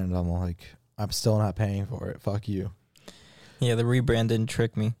relabeled, and I'm like, I'm still not paying for it. Fuck you. Yeah, the rebrand didn't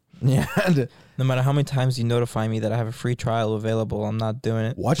trick me. Yeah. No matter how many times you notify me that I have a free trial available, I'm not doing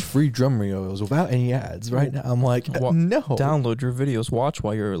it. Watch free drum reels without any ads right now. I'm like, no. Download your videos, watch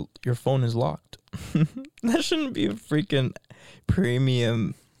while your phone is locked. That shouldn't be a freaking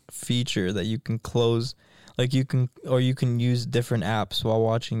premium feature that you can close. Like you can use different apps while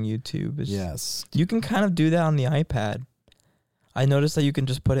watching YouTube. Yes. You can kind of do that on the iPad. I noticed that you can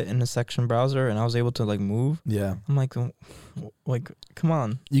just put it in a section browser, and I was able to like move. Yeah. I'm like, come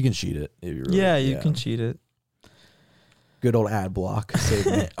on. You can cheat it. If you really, Yeah, you can cheat it. Good old ad block. Save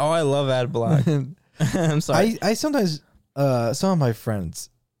me. Oh, I love ad block. I'm sorry. I sometimes, some of my friends,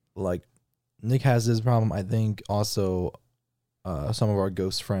 like Nick has this problem. I think also some of our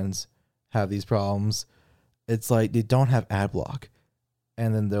ghost friends have these problems. It's like they don't have ad block.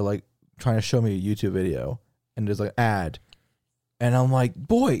 And then they're like trying to show me a YouTube video, and there's like ad. And I'm like,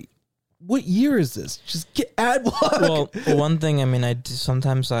 boy, what year is this? Just get ad block. Well, one thing, I mean,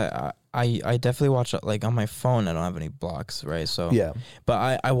 sometimes I definitely watch like on my phone. I don't have any blocks, right? So yeah.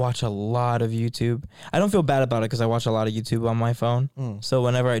 But I watch a lot of YouTube. I don't feel bad about it because I watch a lot of YouTube on my phone. So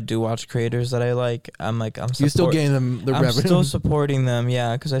whenever I do watch creators that I like, I'm You're still getting them the I'm revenue. still supporting them,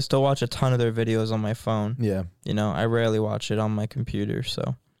 yeah, because I still watch a ton of their videos on my phone. Yeah. You know, I rarely watch it on my computer,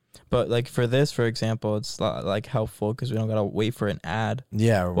 so. But like for this, for example, it's like helpful because we don't gotta wait for an ad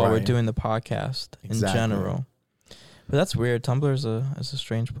Yeah, right. while we're doing the podcast in Exactly. general. But that's weird. Tumblr is a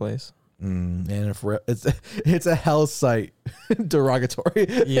strange place. And if it's a hell site, derogatory.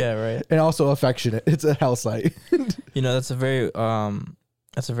 Yeah, right. And also affectionate. It's a hell site. You know, that's a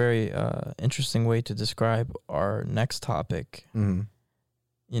very interesting way to describe our next topic. Mm.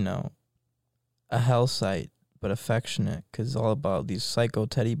 You know, a hell site, but affectionate, because it's all about these psycho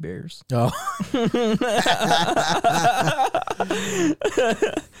teddy bears. Oh.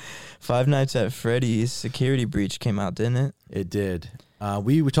 Five Nights at Freddy's security breach came out, didn't it? It did.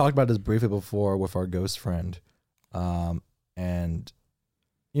 We talked about this briefly before with our ghost friend, and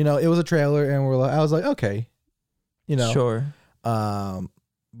you know, it was a trailer, and I was like, okay, you know, Sure.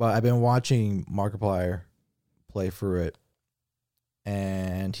 But I've been watching Markiplier play through it,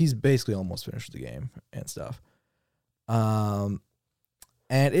 and he's basically almost finished the game and stuff. And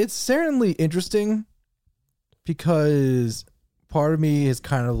it's certainly interesting because part of me has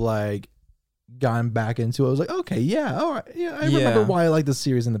kind of like gotten back into it. I was like, okay, yeah, all right, yeah, I remember why I liked the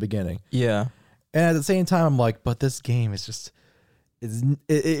series in the beginning. Yeah. And at the same time, I'm like, but this game is just,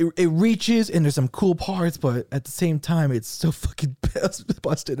 it reaches and there's some cool parts, but at the same time, it's so fucking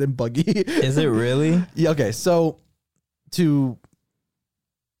busted and buggy. Is it really? Yeah. Okay. So for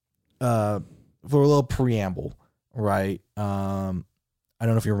a little preamble, right? I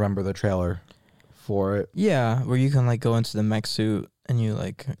don't know if you remember the trailer for it. Yeah, where you can like go into the mech suit and you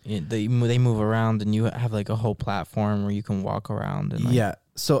like they move around and you have like a whole platform where you can walk around. And like, Yeah.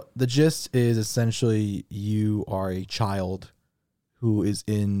 So the gist is essentially you are a child who is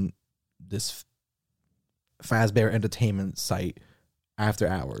in this Fazbear Entertainment site after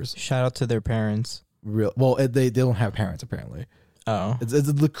hours. shout out to their parents. Well, they don't have parents apparently. Oh, It's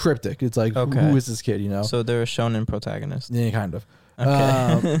the cryptic. It's like Okay. who is this kid? You know. so they're a shonen protagonist. Yeah, kind of.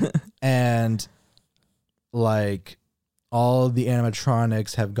 Okay. And like all of the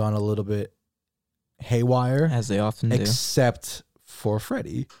animatronics have gone a little bit haywire, As they often do. except for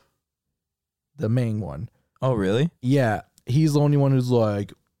Freddy, the main one. Oh, really? Yeah, he's the only one who's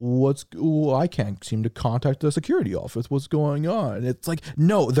like, I can't seem to contact the security office. What's going on? And it's like,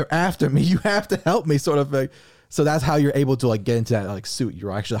 no, they're after me. You have to help me, sort of thing. So that's how you're able to like get into that like suit.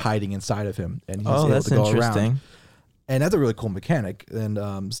 You're actually hiding inside of him, and he's Oh, able that's to go interesting. around. And that's a really cool mechanic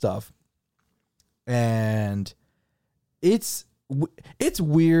and stuff. And it's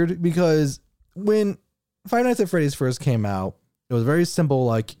weird because when Five Nights at Freddy's first came out, it was very simple.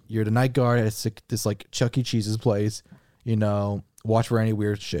 Like, you're the night guard at this like Chuck E. Cheese's place, you know, watch for any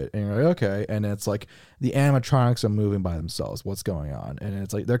weird shit. And you're like, okay. And it's like the animatronics are moving by themselves. What's going on? And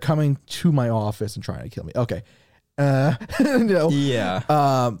it's like, they're coming to my office and trying to kill me. Okay. You know,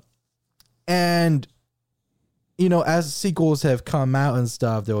 Yeah. and you know, as sequels have come out and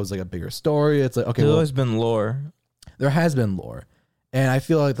stuff, there was like a bigger story. It's like, okay, There's well, always been lore. there has been lore. And I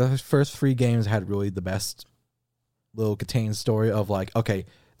feel like the first 3 games had really the best little contained story of like, okay,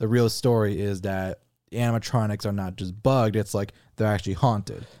 the real story is that the animatronics are not just bugged. It's like they're actually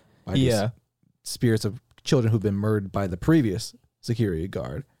haunted by these Yeah. spirits of children who've been murdered by the previous security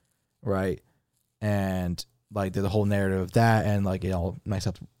guard. Right. And like there's a whole narrative of that, and like it all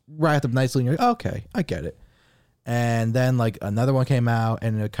wrapped up nicely. And you're like, okay, I get it. And then like another one came out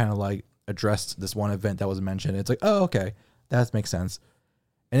and it kind of like addressed this one event that was mentioned. It's like, oh, okay, that makes sense.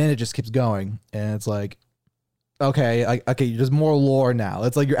 And then it just keeps going, and it's like, okay, okay, there's more lore now.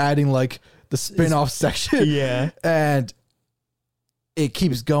 It's like you're adding like the spin-off section. Yeah. And it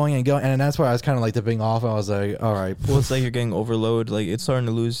keeps going and going, and that's why I was kind of like dipping off. And I was like, all right, Well, it's like you're getting overload. Like, it's starting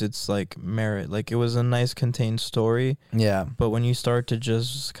to lose its like merit. Like, it was a nice contained story, yeah. but when you start to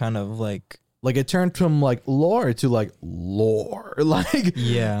just kind of like, Like it turned from like lore to like lore. Like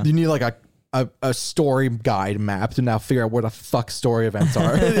yeah, you need like a story guide map to now figure out where the fuck story events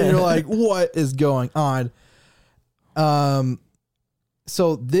are. And you're like, what is going on?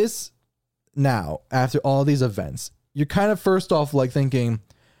 So this now, after all these events, you're kind of first off like thinking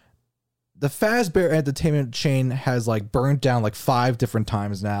the Fazbear Entertainment chain has like burned down like 5 different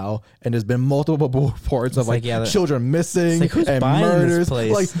times now, and there's been multiple reports of like, children missing like, who's and buying this murders.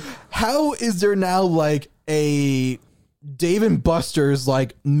 place? Like, how is there now like a Dave and Buster's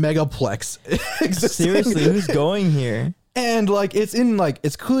like megaplex existing? seriously, who's going here? And like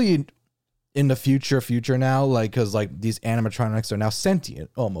it's clearly in the future now, like, because like these animatronics are now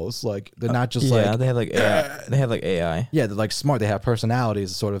sentient almost, like they're not just Yeah, like, they have like AI. They have like AI. yeah, they're like smart, they have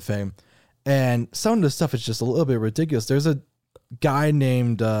personalities sort of thing. And some of the stuff is just a little bit ridiculous. There's a guy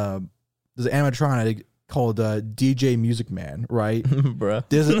named there's an animatronic called DJ Music Man, right? Bruh.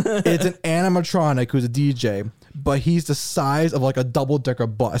 It's an animatronic who's a DJ, but he's the size of like a double-decker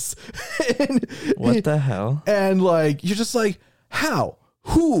bus. And What the hell? and like you're just like, how?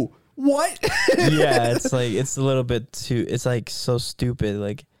 Who? What? Yeah, it's like, it's a little bit too, it's like so stupid.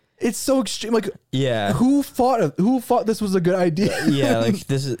 Like, It's so extreme. Like, yeah. who thought this was a good idea? Yeah, like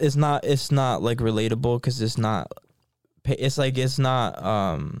this is, it's not like relatable because it's not, it's not,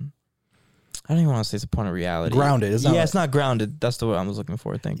 I don't even want to say it's a point of reality. Grounded. It's not It's not grounded. That's the word I was looking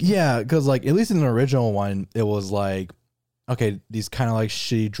for. Thank you. Yeah, because like at least in the original one, it was like, okay, these kind of like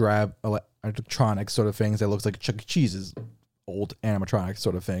shitty drab electronic sort of things that looks like Chuck E. Cheese's old animatronic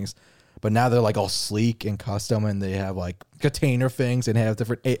sort of things. but now they're like all sleek and custom, and they have like container things and have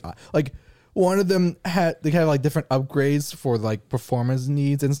different AI. Like one of them they have like different upgrades for like performance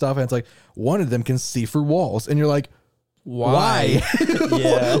needs and stuff, and it's like one of them can see through walls, and you're like, why?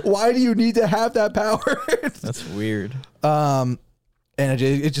 Yeah. Why do you need to have that power? That's weird. And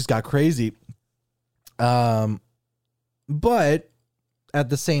it just got crazy. But at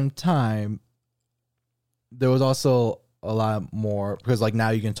the same time, there was also a lot more, because like now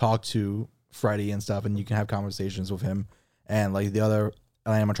you can talk to Freddy and stuff, and you can have conversations with him, and like the other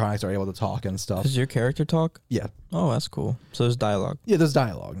animatronics are able to talk and stuff. Does your character talk? Yeah. Oh, that's cool. So there's dialogue. Yeah, there's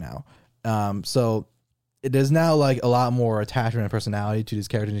dialogue now. So there's now like a lot more attachment and personality to these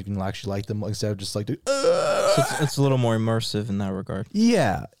characters. You can actually like them instead of just like, So it's a little more immersive in that regard.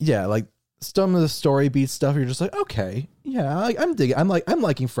 yeah. Like some of the story beat stuff, you're just like, okay, yeah, I'm digging. I'm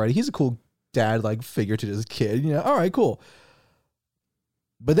liking Freddy. He's a cool dad like figure to this kid. You know, all right, cool.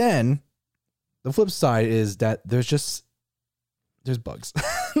 But then the flip side is that there's bugs,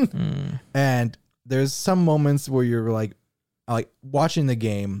 and there's some moments where you're like watching the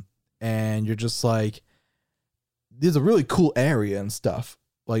game, and you're just like, there's a really cool area and stuff.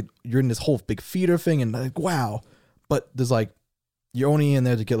 Like you're in this whole big feeder thing, and like, wow. But there's like, you're only in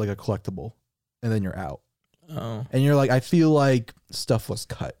there to get like a collectible, and then you're out. Oh. And you're like, I feel like stuff was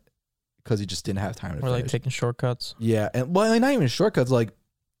cut because you just didn't have time to Or like finish. taking shortcuts. Yeah, and well, not even shortcuts. Like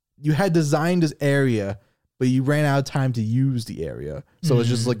you had designed this area, but you ran out of time to use the area, so it's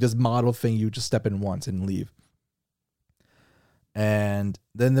just like this model thing. You just step in once and leave. And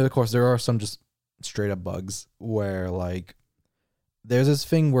then of course there are some just straight up bugs where like there's this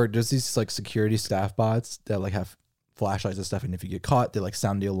thing where there's these like security staff bots that like have flashlights and stuff, and if you get caught, they like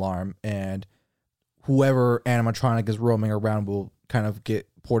sound the alarm, and whoever animatronic is roaming around will kind of get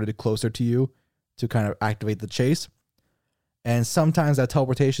ported closer to you to kind of activate the chase. And sometimes that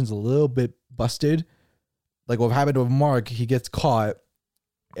teleportation is a little bit busted. Like what happened with Mark, he gets caught,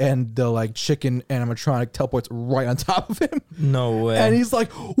 and the like chicken animatronic teleports right on top of him. No way. And he's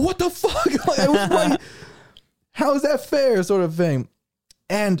like, what the fuck? Like, I was like, how is that fair? Sort of thing.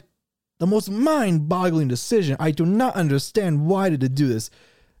 And the most mind-boggling decision, I do not understand why did it do this.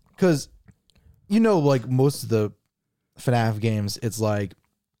 Because, you know, like most of the FNAF games, it's like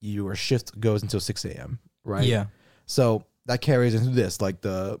your shift goes until 6 a.m., right? Yeah. So that carries into this. Like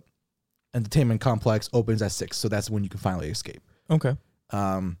the entertainment complex opens at 6, so that's when you can finally escape. Okay.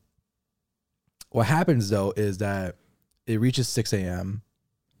 What happens though is that it reaches 6 a.m.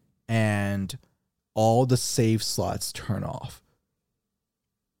 and all the save slots turn off.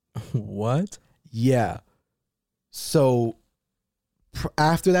 What? Yeah. So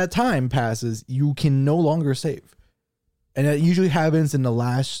after that time passes, you can no longer save. And that usually happens in the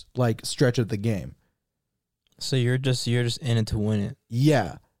last like stretch of the game. So you're just in it to win it.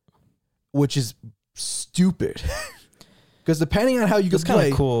 Yeah. Which is stupid. Because depending on how you It's can play,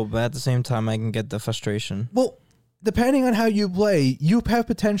 kind of cool, but at the same time, I can get the frustration. well, depending on how you play, you have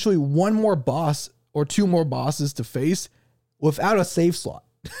potentially one more boss or two more bosses to face without a save slot.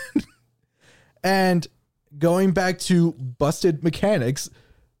 And going back to busted mechanics,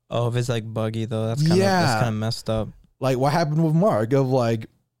 Oh, if it's like buggy though, that's kind of messed up. like what happened with Mark, of like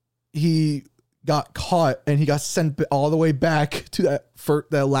he got caught and he got sent all the way back to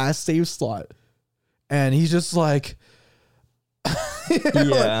that last save slot, and he's just like,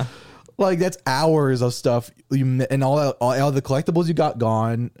 Yeah. like that's hours of stuff and all the collectibles you got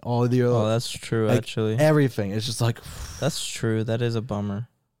gone, all the Oh, that's true. like, Actually, everything. It's just like, that's true. That is a bummer.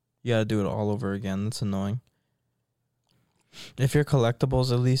 You gotta do it all over again. That's annoying. If your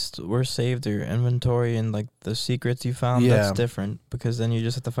collectibles at least were saved, or your inventory and like the secrets you found, Yeah. that's different, because then you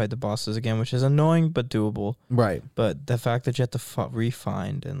just have to fight the bosses again, which is annoying but doable. right. But the fact that you have to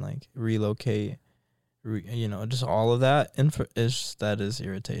re-find and like relocate, just all of that that is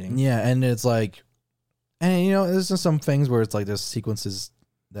irritating. Yeah, and it's like, and you know, there's just some things where it's like there's sequences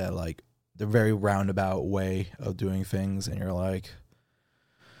that like they're very roundabout way of doing things, and you're like,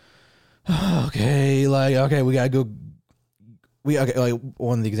 okay, we gotta go. Like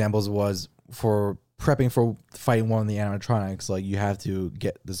one of the examples was for prepping for fighting one of the animatronics. Like you have to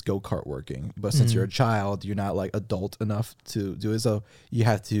get this go-kart working, but since you're a child, you're not like adult enough to do it, so you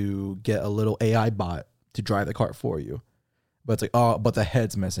have to get a little AI bot to drive the cart for you. But it's like, oh, but the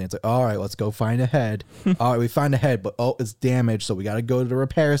head's missing. It's like, all right, let's go find a head. All right, we find a head, but oh, it's damaged, so we got to go to the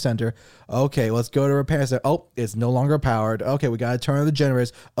repair center. Okay, let's go to the repair center. Oh, it's no longer powered. Okay, we got to turn on the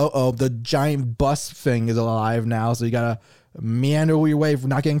generators. Oh, the giant bus thing is alive now, so you got to meander your way for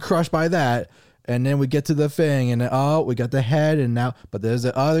not getting crushed by that. And then we get to the thing, and then, oh, we got the head, and now, but there's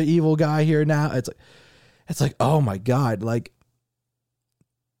the other evil guy here now. It's like, oh my God, like,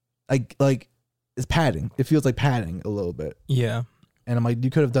 like it's padding. It feels like padding a little bit. Yeah. And I'm like, you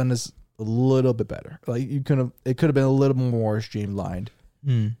could have done this a little bit better. Like it could have been a little more streamlined.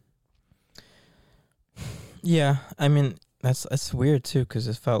 Yeah, I mean that's weird too because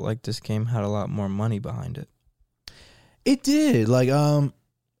it felt like this game had a lot more money behind it. It did. Like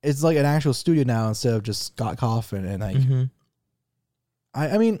it's like an actual studio now instead of just Scott Cawthon and like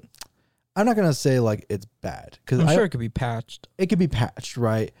I mean, I'm not gonna say like it's bad because I'm sure it could be patched. It could be patched,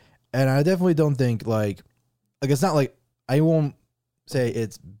 right? And I definitely don't think like it's not like I won't say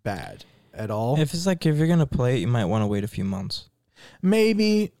it's bad at all. If you're gonna play it, you might want to wait a few months.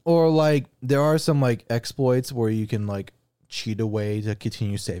 Maybe, or like there are some like exploits where you can like cheat away to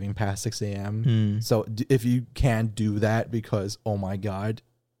continue saving past 6 a.m. So if you can do that, because oh my god,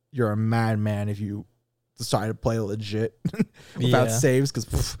 you're a madman if you decide to play legit without saves.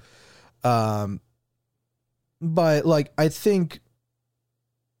 Because, but like I think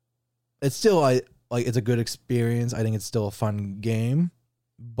it's still it's a good experience. I think it's still a fun game,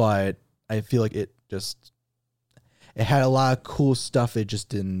 but I feel like it had a lot of cool stuff. It just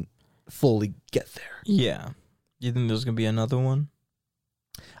didn't fully get there. Yeah. You think there's going to be another one?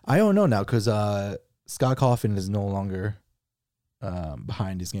 I don't know now because Scott Cawthon is no longer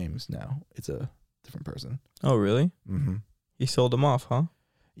behind these games now. It's a different person. Oh, really? Mm-hmm. He sold them off, huh?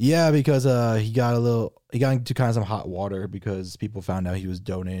 Yeah, because he got into kind of some hot water because people found out he was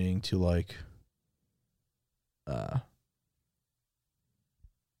donating to like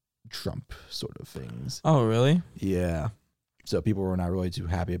Trump sort of things. Oh, really? Yeah. So people were not really too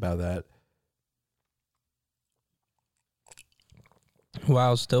happy about that.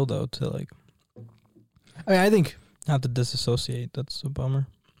 Wow, still though, to like I mean, I think not to disassociate, that's a bummer.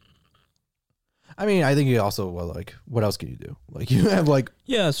 I mean, I think you also like what else can you do? Like you have like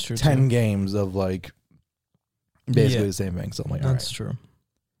yeah, that's true. 10 too. games of like basically the same thing. So I'm like, that's true.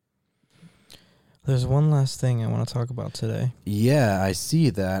 There's one last thing I want to talk about today. Yeah, I see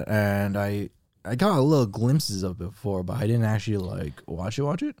that, and I got a little glimpses of it before, but I didn't actually like watch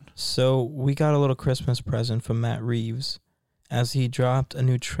it. So we got a little Christmas present from Matt Reeves as he dropped a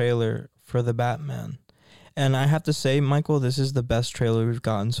new trailer for The Batman. And I have to say, Michael, this is the best trailer we've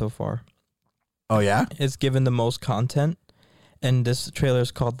gotten so far. Oh, yeah? It's given the most content, and this trailer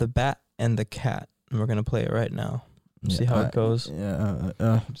is called The Bat and the Cat, and we're going to play it right now. See how it goes. Yeah,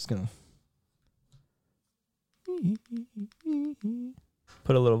 I'm just going to...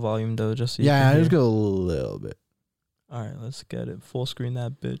 Put a little volume, though, just so you yeah, can just hear. go a little bit. All right, let's get it. Full screen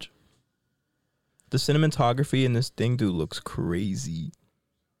that bitch. The cinematography in this thing, dude, looks crazy.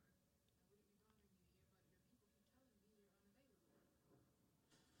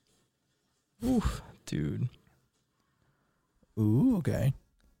 Oof, dude. Ooh, okay.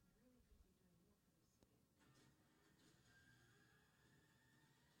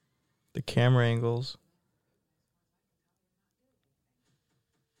 The camera angles.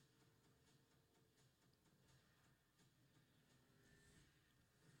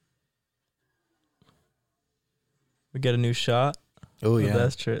 We get a new shot. Oh, yeah.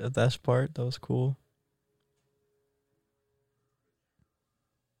 That's part. That was cool.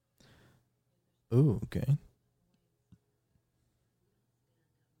 Ooh, okay.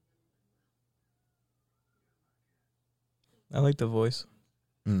 I like the voice.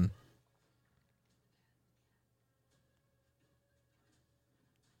 Mm.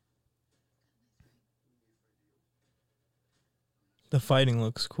 The fighting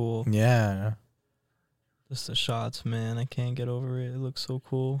looks cool. Yeah. Just the shots, man. I can't get over it. It looks so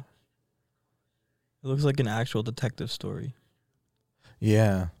cool. It looks like an actual detective story.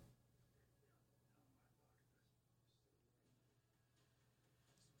 Yeah.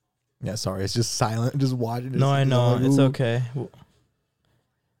 Yeah, sorry. It's just silent. Just watching it. No, I know. Like, It's ooh. okay.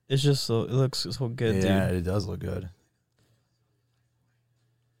 It's just so... It looks so good, dude. Yeah, it does look good.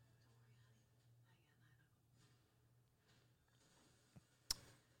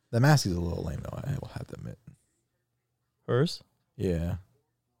 The mask is a little lame, though. I will have to admit. Hers? Yeah.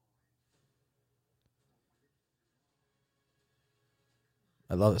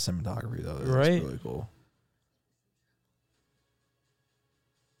 I love the cinematography, though. It's Right? really cool.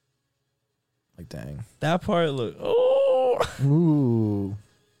 Like, dang. That part look... Oh! Ooh.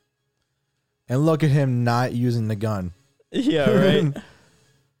 And look at him not using the gun. Yeah, right?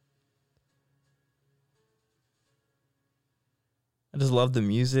 I just love the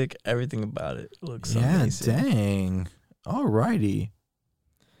music. Everything about it looks Yeah, amazing. dang. Alrighty.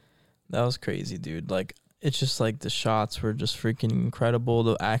 That was crazy, dude. Like, it's just like the shots were just freaking incredible.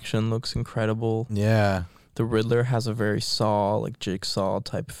 The action looks incredible. Yeah. The Riddler has a very Saw, like Jigsaw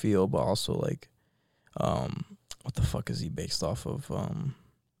type feel, but also like, what the fuck is he based off of?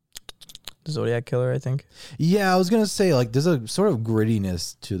 the Zodiac Killer, I think. Yeah, I was gonna say like there's a sort of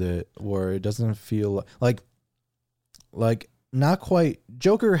grittiness to it where it doesn't feel like not quite.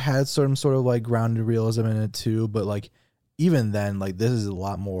 Joker had some sort of like grounded realism in it too, but like even then, like this is a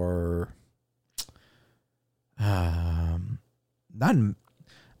lot more. Not.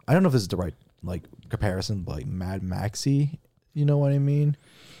 I don't know if this is the right like comparison, but like Mad Maxy. You know what I mean?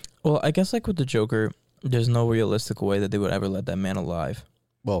 Well, I guess like with the Joker, there's no realistic way that they would ever let that man alive.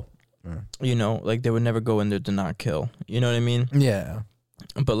 Well, You know, like they would never go in there to not kill. You know what I mean? yeah,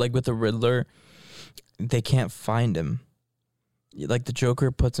 But like with the Riddler, they can't find him. Like the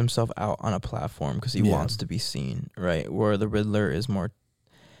Joker puts himself out on a platform because he wants to be seen, right? Where the Riddler is more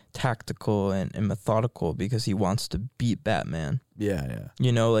tactical and methodical because he wants to beat Batman. yeah.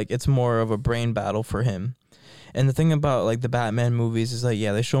 You know, like it's more of a brain battle for him. And the thing about like the Batman movies is like,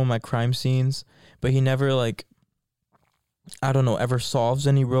 yeah, they show him like crime scenes, but he never like, I don't know, ever solves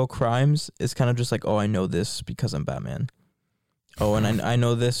any real crimes. It's kind of just like, oh, I know this because I'm Batman. Oh, and I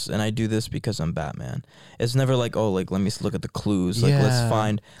know this and I do this because I'm Batman. It's never like, oh, like let me look at the clues. Like let's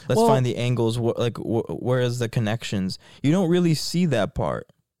find the angles. Where is the connections? You don't really see that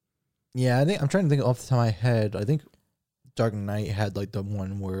part. Yeah, I think I'm trying to think off the top of my head. I think Dark Knight had like the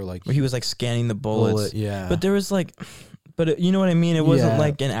one where like Where he was like scanning the bullets. yeah. But there was like, you know what I mean? It wasn't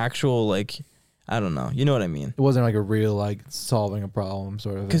like an actual like, I don't know. You know what I mean? It wasn't like a real like solving a problem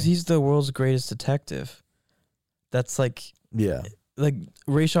sort of. Because he's the world's greatest detective. That's like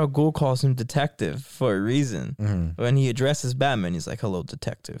Ra's al Ghul calls him detective for a reason. Mm-hmm. When he addresses Batman, he's like, hello,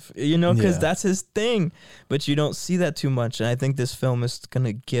 detective. You know, because that's his thing. But you don't see that too much. And I think this film is going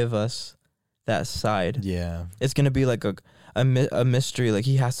to give us that side. Yeah. It's going to be like a mystery. Like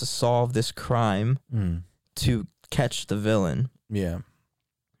he has to solve this crime to catch the villain. Yeah.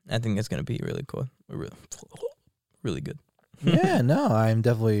 I think it's going to be really cool. Really good. Yeah, no, I'm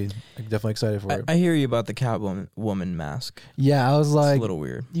definitely excited for it. I hear you about the Catwoman mask. Yeah, I was like, it's a little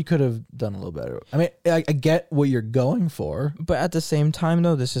weird. You could have done a little better. I mean, I get what you're going for. But at the same time,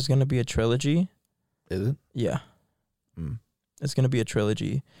 though, this is going to be a trilogy. Is it? Yeah. It's going to be a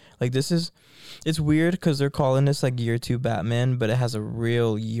trilogy. Like, it's weird because they're calling this, like, Year 2 Batman, but it has a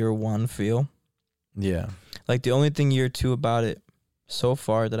real Year 1 feel. Yeah. Like, the only thing Year 2 about it so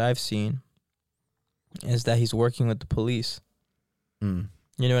far that I've seen is that he's working with the police. You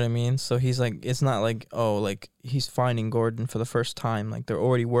know what I mean? So he's like, it's not like, oh, like he's finding Gordon for the first time. Like they're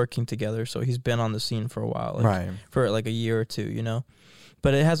already working together. So he's been on the scene for a while, like, right? For like a year or two, you know.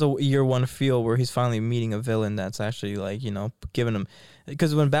 But it has a Year 1 feel where he's finally meeting a villain that's actually like, you know, giving him.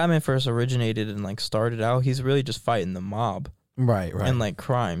 Because when Batman first originated and like started out, he's really just fighting the mob, right, and like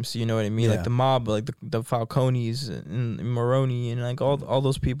crimes. You know what I mean? Like the mob, like the Falcones and Maroni and like all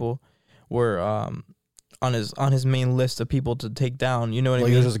those people were on his main list of people to take down, you know what I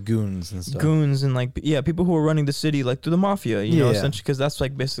mean? Like just goons and stuff. Goons and like people who were running the city like through the mafia, you know, essentially, because that's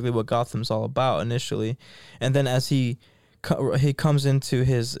like basically what Gotham's all about initially. And then as he comes into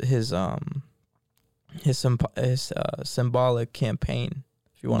his symbolic campaign,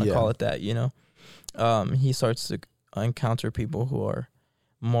 if you want to call it that, you know, he starts to encounter people who are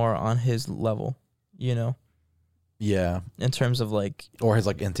more on his level, you know. Yeah. In terms of like, or his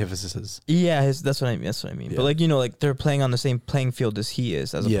like antithesis. Yeah, that's what I mean. Yeah. But like, you know, like they're playing on the same playing field as he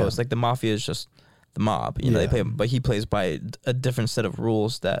is, as opposed like the mafia is just the mob. You know, they play, but he plays by a different set of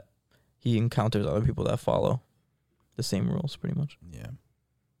rules that he encounters other people that follow the same rules, pretty much. Yeah.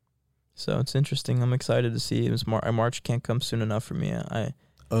 So it's interesting. I'm excited to see. It was March can't come soon enough for me.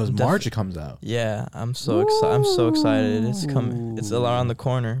 March it comes out. Yeah, I'm so excited. I'm so excited. It's coming. It's around the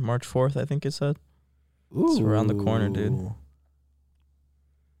corner. March 4th, I think it said. It's around the corner, dude.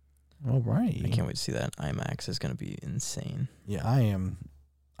 All right. I can't wait to see that in IMAX. It's gonna be insane. Yeah, I am.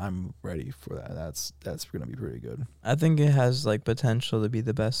 I'm ready for that. That's gonna be pretty good. I think it has like potential to be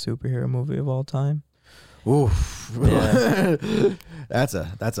the best superhero movie of all time. Oof. Yeah. that's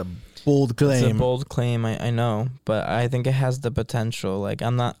a bold claim. It's a bold claim, I know, but I think it has the potential. Like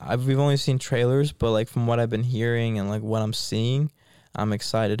we've only seen trailers, but like from what I've been hearing and like what I'm seeing, I'm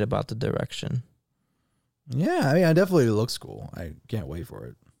excited about the direction. Yeah, I mean, it definitely looks cool. I can't wait for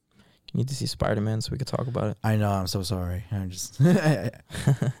it. You need to see Spider-Man so we could talk about it. I know. I'm so sorry. I'm just. I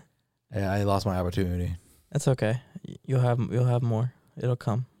lost my opportunity. That's okay. You'll have more. It'll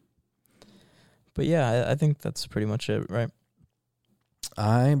come. But yeah, I think that's pretty much it, right?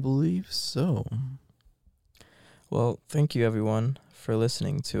 I believe so. Well, thank you everyone for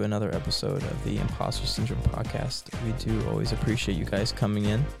listening to another episode of the Imposter Syndrome podcast. We do always appreciate you guys coming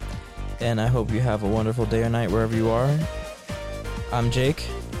in. And I hope you have a wonderful day or night wherever you are. I'm Jake.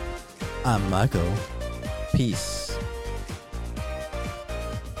 I'm Michael. Peace.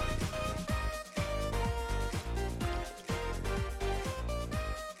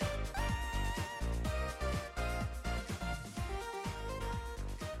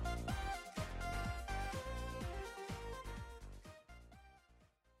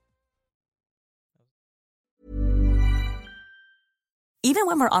 Even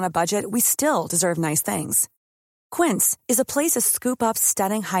when we're on a budget, we still deserve nice things. Quince is a place to scoop up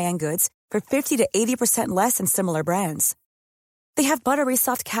stunning high-end goods for 50 to 80% less than similar brands. They have buttery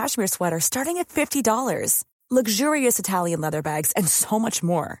soft cashmere sweaters starting at $50, luxurious Italian leather bags, and so much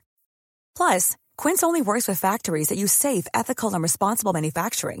more. Plus, Quince only works with factories that use safe, ethical, and responsible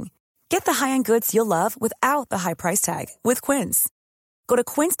manufacturing. Get the high-end goods you'll love without the high price tag with Quince. Go to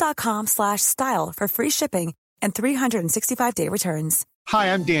quince.com/style for free shipping and 365-day returns.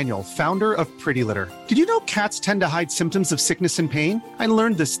 Hi, I'm Daniel, founder of Pretty Litter. Did you know cats tend to hide symptoms of sickness and pain? I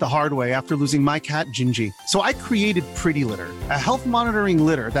learned this the hard way after losing my cat, Gingy. So I created Pretty Litter, a health monitoring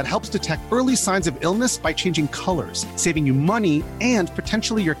litter that helps detect early signs of illness by changing colors, saving you money and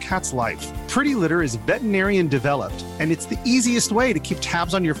potentially your cat's life. Pretty Litter is veterinarian developed, and it's the easiest way to keep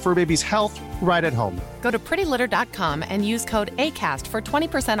tabs on your fur baby's health right at home. Go to prettylitter.com and use code ACAST for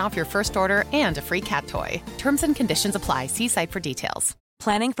 20% off your first order and a free cat toy. Terms and conditions apply. See site for details.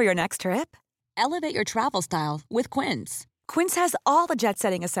 Planning for your next trip? Elevate your travel style with Quince. Quince has all the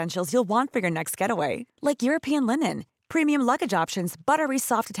jet-setting essentials you'll want for your next getaway, like European linen, premium luggage options, buttery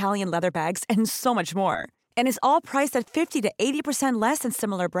soft Italian leather bags, and so much more. And is all priced at 50 to 80% less than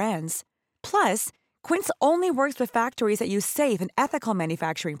similar brands. Plus, Quince only works with factories that use safe and ethical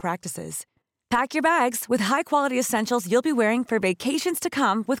manufacturing practices. Pack your bags with high-quality essentials you'll be wearing for vacations to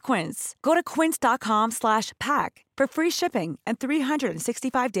come with Quince. Go to quince.com/pack for free shipping and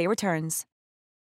 365-day returns.